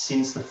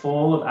 since the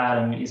fall of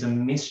Adam, is a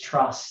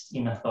mistrust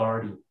in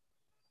authority,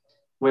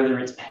 whether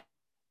it's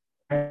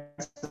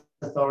parents'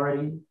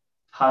 authority,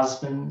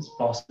 husbands,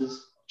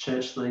 bosses,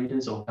 church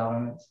leaders, or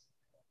governments.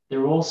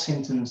 They're all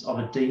symptoms of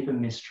a deeper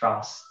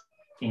mistrust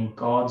in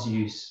God's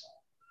use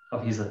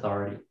of his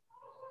authority.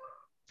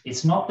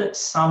 It's not that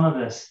some of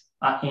us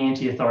are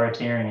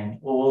anti-authoritarian,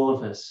 all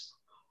of us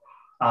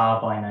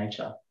are by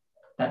nature.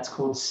 That's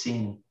called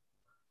sin.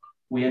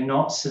 We are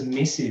not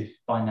submissive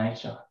by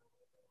nature.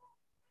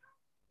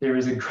 There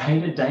is a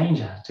greater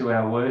danger to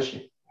our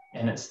worship,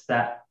 and it's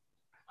that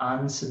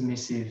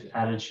unsubmissive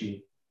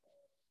attitude.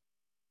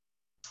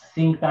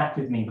 Think back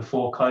with me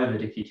before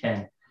COVID, if you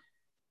can.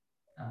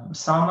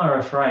 Some are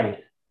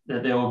afraid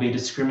that there will be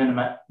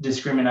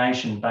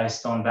discrimination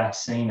based on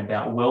vaccine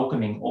about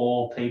welcoming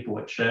all people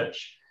at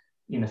church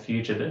in the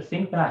future. But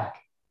think back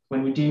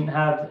when we didn't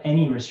have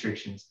any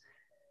restrictions.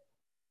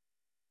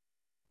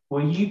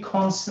 Were you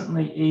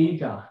constantly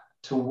eager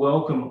to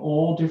welcome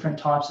all different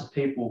types of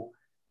people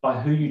by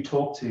who you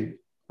talked to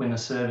when the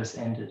service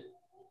ended?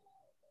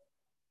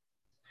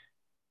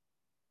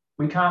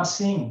 We can't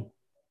sing.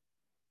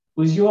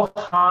 Was your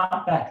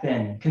heart back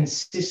then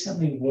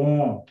consistently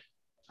warmed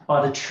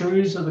by the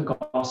truths of the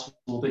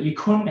gospel that you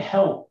couldn't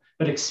help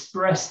but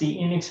express the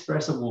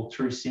inexpressible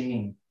through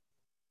singing?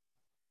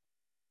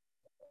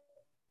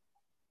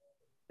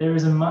 There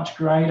is a much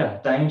greater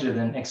danger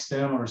than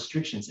external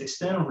restrictions.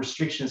 External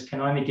restrictions can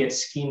only get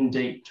skin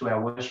deep to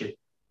our worship.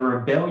 The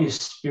rebellious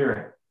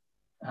spirit,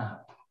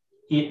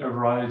 it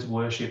erodes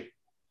worship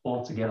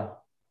altogether.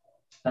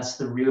 That's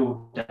the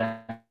real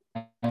danger.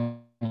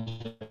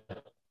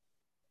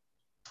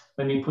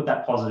 Let me put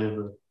that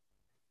positively.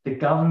 The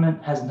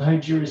government has no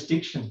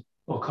jurisdiction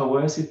or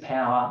coercive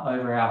power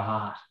over our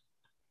heart.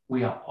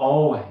 We are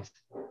always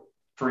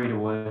free to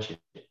worship.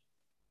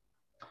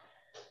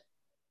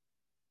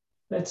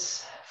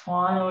 Let's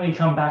finally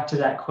come back to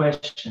that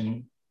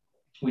question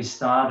we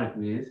started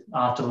with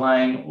after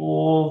laying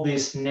all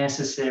this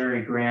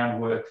necessary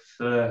groundwork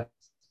first.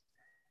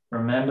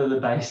 Remember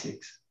the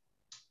basics.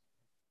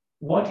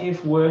 What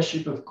if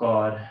worship of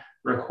God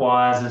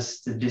requires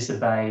us to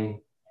disobey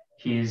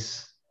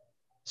his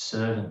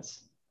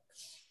servants,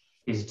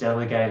 his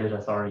delegated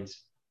authorities?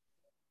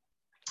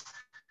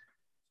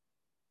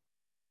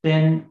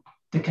 Then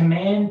The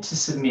command to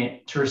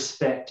submit, to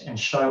respect and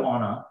show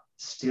honour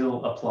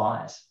still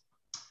applies.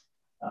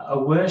 A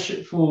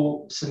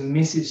worshipful,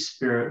 submissive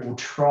spirit will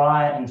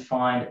try and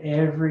find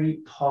every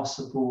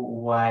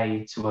possible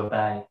way to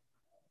obey.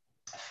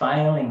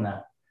 Failing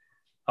that,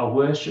 a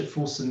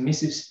worshipful,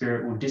 submissive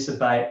spirit will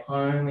disobey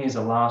only as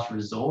a last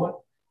resort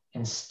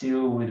and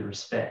still with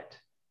respect.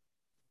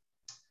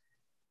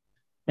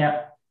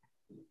 Now,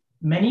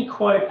 many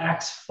quote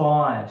Acts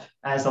 5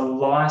 as a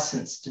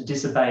license to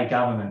disobey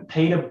government.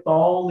 Peter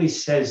boldly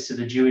says to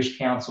the Jewish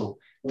council,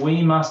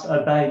 "We must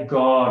obey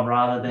God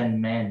rather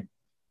than men."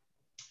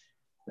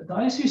 But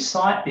those who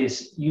cite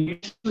this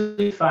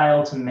usually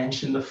fail to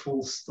mention the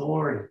full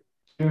story.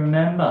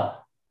 Remember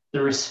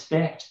the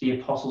respect the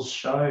apostles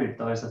showed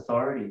those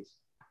authorities.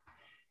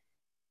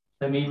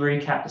 Let me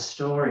recap the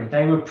story.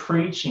 They were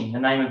preaching the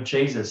name of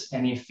Jesus,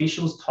 and the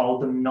officials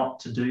told them not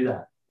to do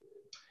that.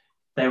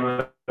 They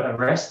were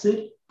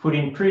arrested, put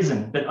in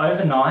prison, but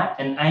overnight,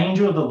 an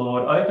angel of the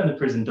Lord opened the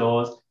prison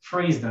doors,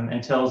 frees them,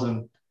 and tells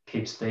them,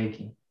 keep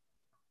speaking.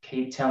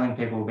 Keep telling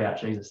people about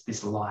Jesus,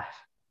 this life.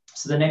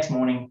 So the next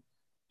morning,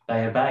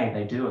 they obey,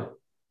 they do it.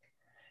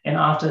 And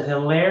after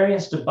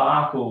hilarious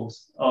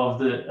debacles of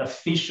the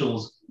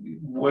officials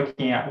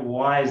working out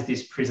why is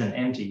this prison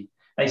empty,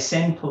 they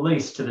send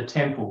police to the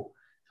temple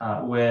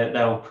where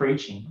they were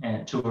preaching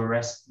and to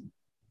arrest them.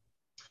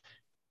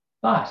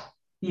 But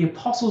the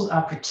apostles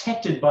are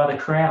protected by the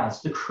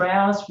crowds. The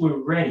crowds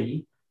were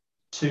ready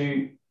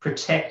to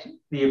protect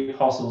the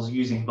apostles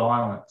using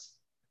violence.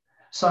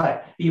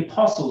 So the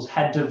apostles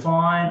had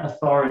divine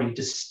authority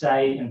to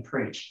stay and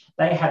preach.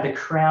 They had the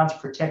crowd's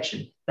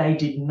protection. They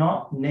did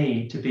not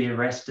need to be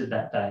arrested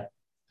that day.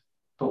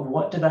 But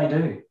what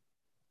did?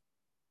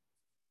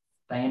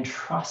 They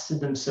entrusted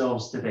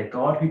themselves to their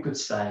God who could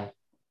save.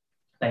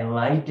 They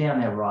laid down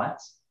their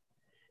rights,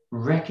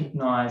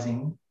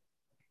 recognizing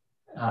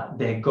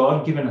their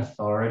God-given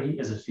authority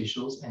as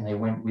officials, and they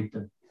went with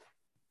them,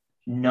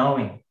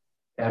 knowing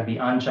they would be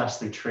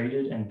unjustly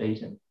treated and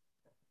beaten.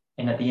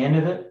 And at the end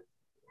of it,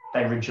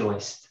 they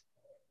rejoiced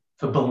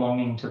for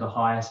belonging to the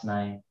highest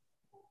name.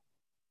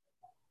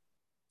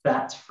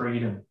 That's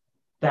freedom.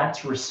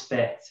 That's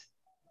respect.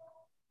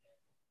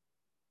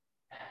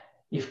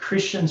 If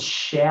Christians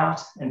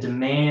shout and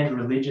demand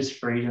religious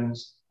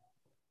freedoms,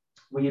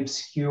 we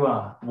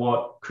obscure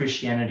what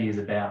Christianity is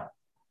about.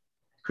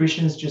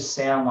 Christians just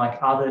sound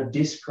like other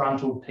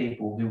disgruntled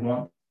people who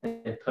want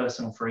their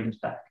personal freedoms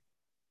back.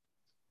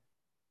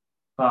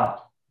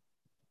 But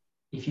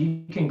if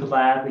you can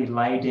gladly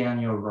lay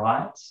down your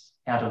rights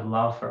out of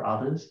love for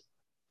others,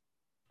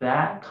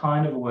 that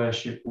kind of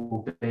worship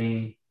will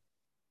be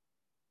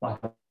like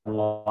a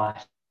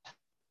light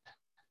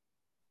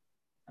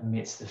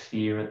amidst the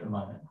fear at the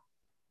moment.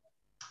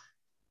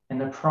 And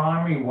the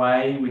primary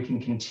way we can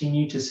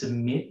continue to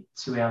submit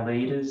to our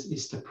leaders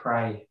is to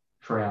pray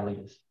for our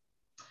leaders.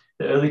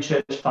 The early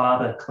church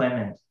father,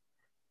 Clement,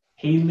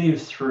 he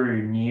lived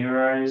through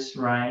Nero's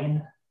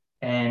reign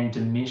and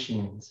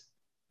Domitian's.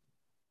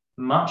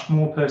 Much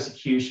more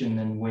persecution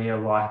than we are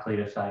likely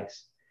to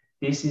face.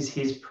 This is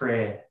his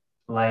prayer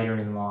later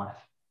in life.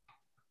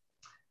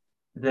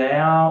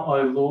 Thou,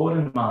 O Lord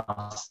and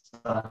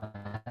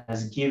Master,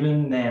 has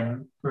given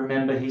them,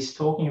 remember he's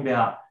talking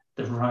about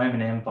the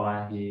Roman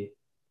Empire here,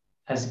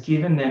 has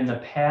given them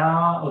the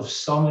power of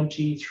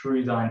sovereignty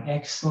through thine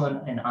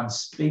excellent and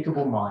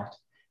unspeakable might,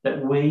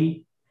 that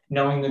we,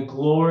 knowing the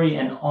glory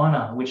and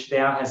honour which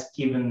thou hast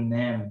given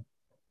them,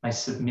 may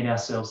submit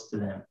ourselves to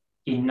them,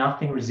 in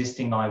nothing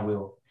resisting thy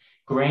will.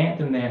 Grant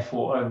them,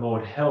 therefore, O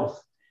Lord,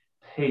 health,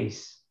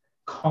 peace,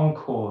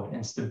 concord,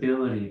 and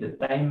stability, that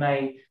they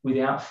may,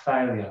 without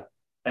failure,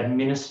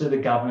 administer the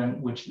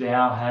government which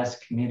thou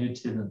hast committed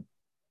to them.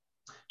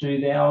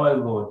 Do thou, O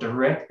Lord,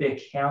 direct their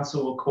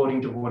counsel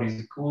according to what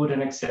is good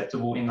and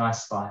acceptable in thy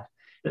sight,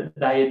 that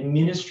they,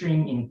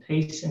 administering in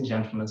peace and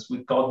gentleness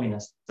with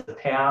godliness the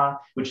power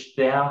which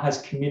thou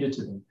hast committed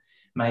to them,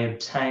 may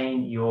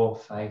obtain your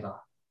favour.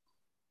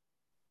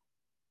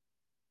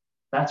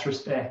 That's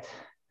respect.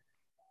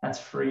 That's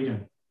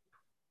freedom.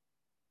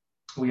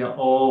 We are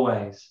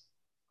always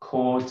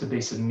called to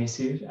be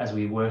submissive as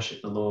we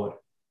worship the Lord.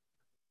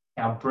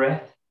 Our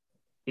breath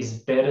is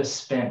better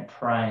spent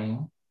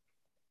praying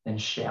than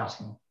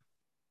shouting.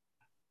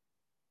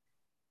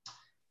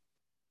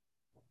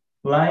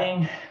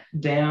 Laying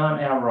down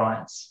our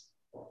rights,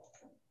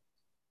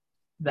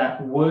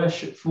 that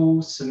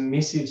worshipful,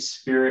 submissive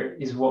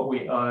spirit is what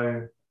we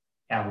owe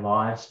our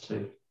lives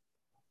to.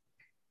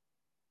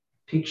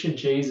 Picture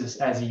Jesus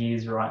as he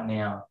is right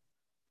now.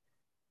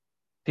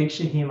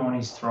 Picture him on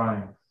his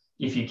throne,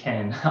 if you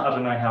can. I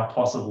don't know how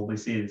possible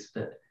this is,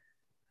 but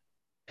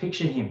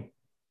picture him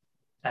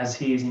as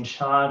he is in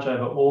charge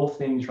over all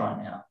things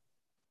right now.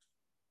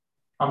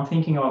 I'm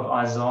thinking of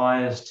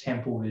Isaiah's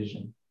temple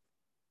vision,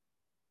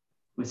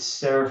 with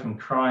seraphim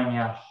crying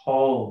out,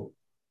 holy,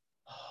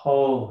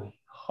 holy,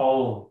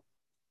 holy.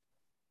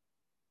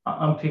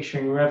 I'm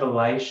picturing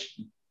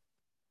Revelation,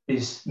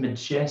 this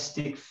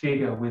majestic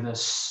figure with a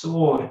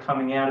sword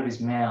coming out of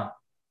his mouth.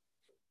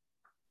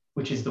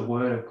 which is the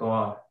word of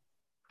God.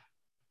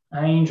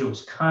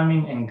 Angels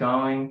coming and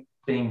going,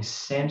 being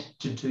sent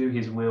to do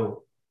his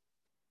will.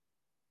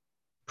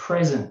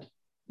 Present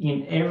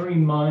in every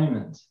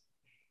moment,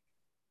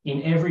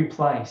 in every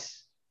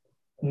place,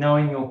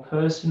 knowing your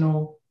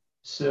personal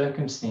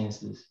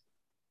circumstances,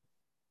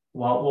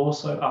 while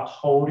also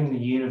upholding the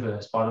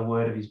universe by the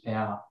word of his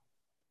power.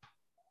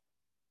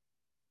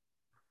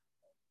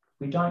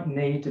 We don't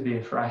need to be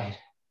afraid.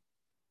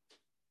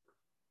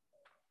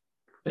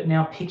 But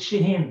now picture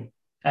him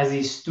as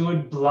he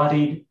stood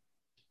bloodied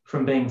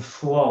from being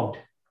flogged,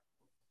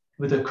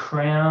 with a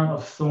crown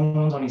of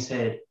thorns on his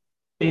head,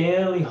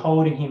 barely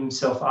holding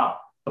himself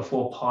up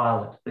before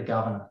Pilate, the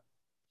governor,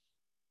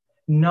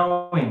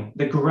 knowing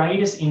the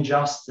greatest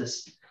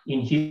injustice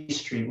in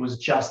history was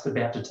just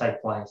about to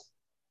take place.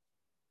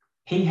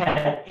 He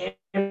had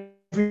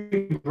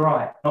every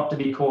right not to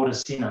be called a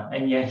sinner,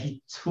 and yet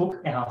he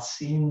took our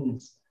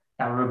sins,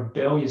 our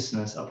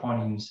rebelliousness upon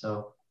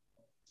himself.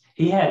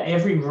 He had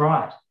every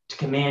right to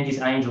command his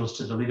angels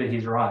to deliver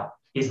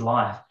his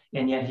life,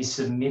 and yet he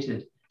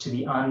submitted to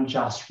the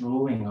unjust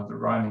ruling of the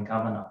Roman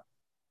governor,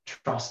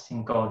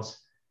 trusting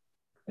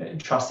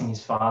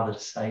his Father to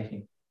save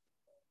him.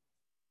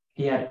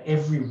 He had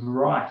every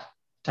right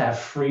to have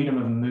freedom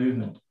of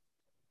movement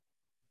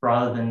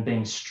rather than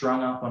being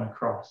strung up on a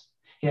cross.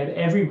 He had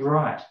every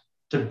right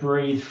to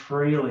breathe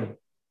freely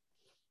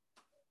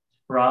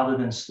rather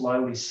than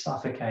slowly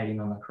suffocating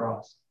on the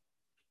cross.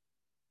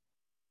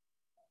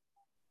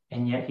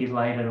 And yet he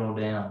laid it all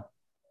down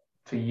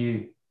for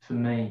you, for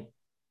me,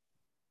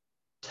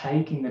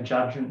 taking the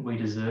judgment we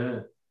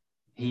deserve.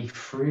 He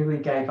freely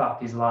gave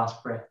up his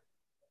last breath.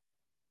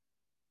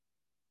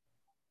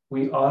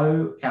 We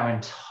owe our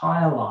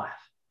entire life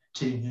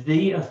to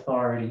the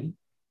authority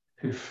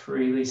who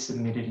freely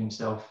submitted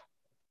himself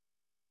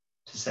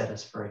to set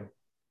us free.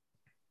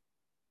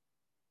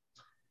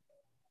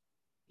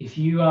 If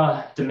you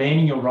are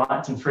demanding your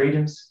rights and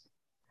freedoms,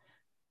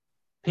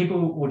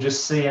 people will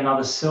just see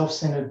another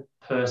self-centered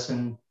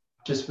person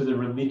just with a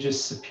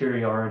religious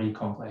superiority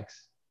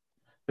complex.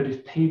 But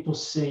if people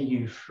see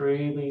you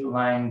freely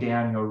laying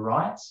down your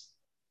rights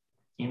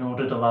in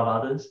order to love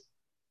others,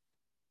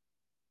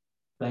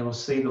 they will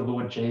see the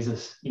Lord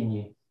Jesus in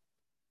you.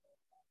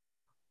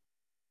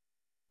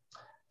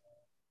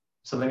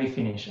 So let me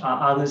finish.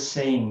 Are others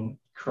seeing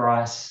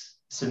Christ's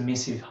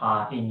submissive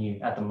heart in you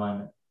at the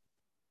moment?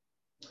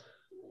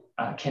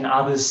 Can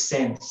others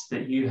sense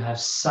that you have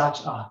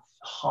such the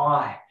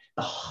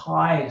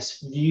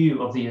highest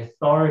view of the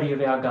authority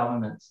of our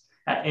governments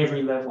at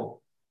every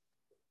level?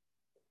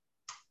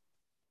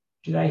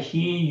 Do they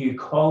hear you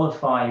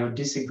qualify your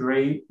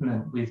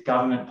disagreement with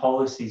government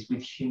policies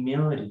with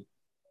humility,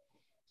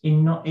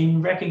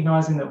 in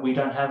recognizing that we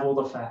don't have all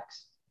the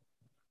facts,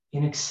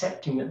 in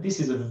accepting that this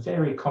is a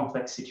very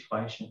complex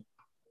situation?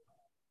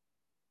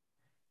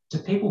 Do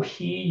people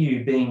hear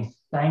you being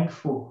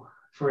thankful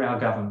for our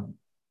government?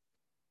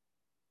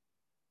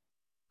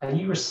 Are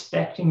you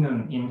respecting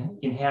them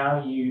in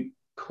how you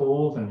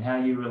call them, how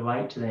you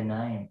relate to their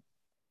name?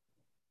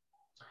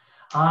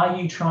 Are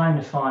you trying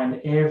to find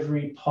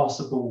every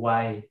possible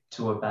way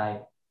to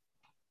obey?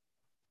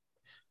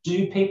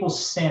 Do people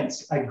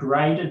sense a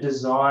greater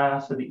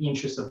desire for the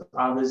interests of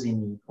others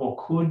in you, or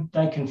could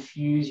they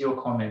confuse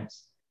your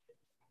comments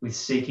with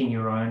seeking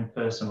your own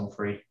personal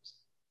freedoms?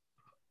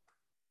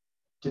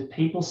 Do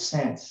people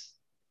sense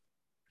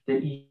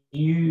that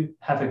you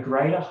have a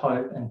greater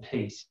hope and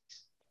peace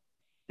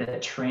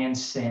that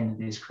transcend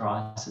this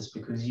crisis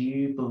because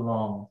you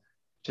belong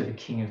to the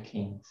King of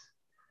Kings?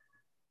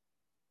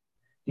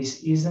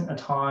 This isn't a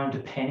time to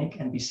panic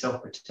and be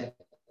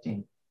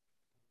self-protecting.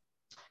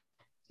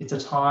 It's a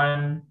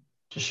time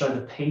to show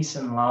the peace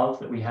and love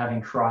that we have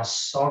in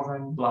Christ's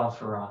sovereign love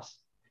for us.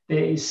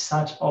 There is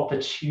such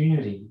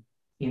opportunity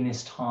in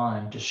this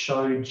time to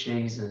show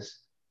Jesus.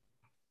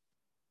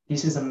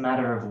 This is a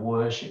matter of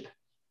worship.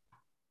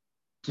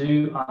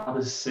 Do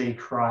others see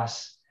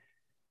Christ's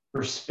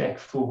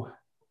respectful,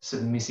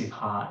 submissive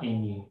heart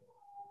in you?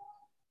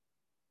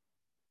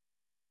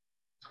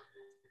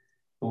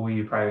 Or will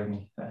you pray with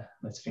me?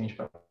 Let's finish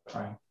by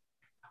praying.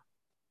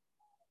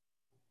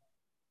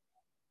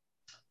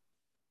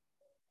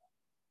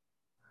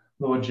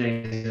 Lord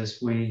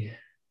Jesus, we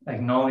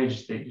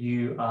acknowledge that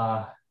you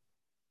are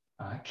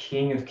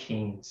King of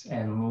Kings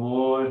and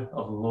Lord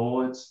of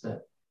Lords,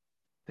 that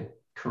the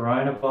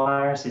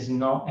coronavirus is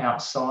not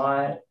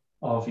outside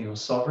of your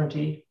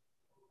sovereignty,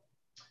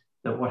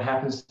 that what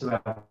happens to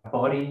our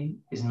body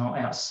is not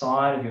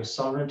outside of your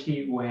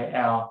sovereignty, where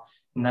our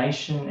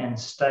nation and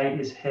state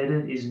is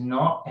headed is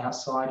not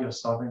outside your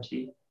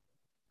sovereignty.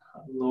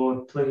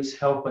 Lord, please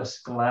help us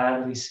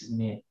gladly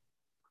submit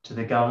to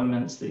the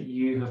governments that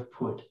you have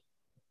put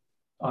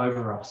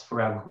over us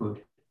for our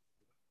good.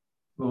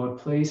 Lord,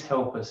 please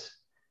help us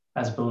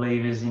as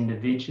believers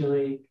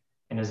individually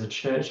and as a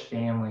church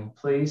family.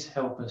 Please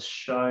help us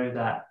show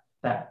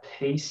that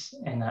peace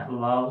and that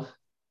love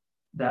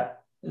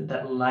that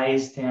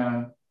lays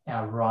down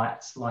our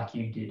rights like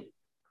you did.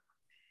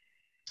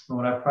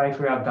 Lord, I pray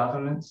for our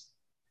governments,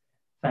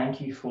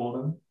 Thank you for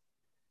them.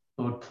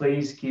 Lord,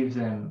 please give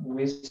them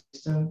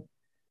wisdom.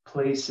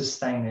 Please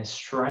sustain their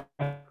strength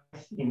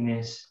in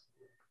this.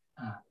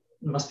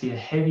 It must be a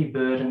heavy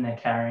burden they're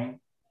carrying.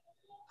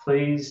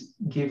 Please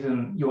give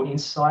them your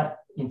insight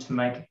into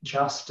make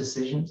just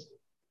decisions.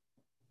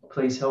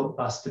 Please help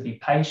us to be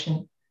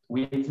patient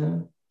with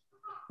them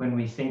when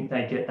we think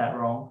they get that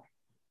wrong.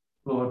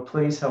 Lord,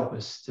 please help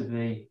us to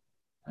be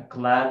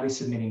gladly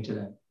submitting to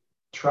them,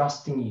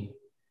 trusting you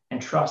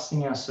and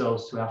trusting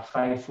ourselves to our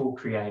faithful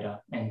Creator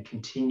and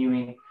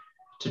continuing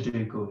to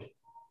do good.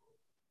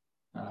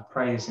 I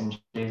pray this in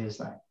Jesus'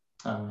 name.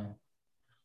 Amen.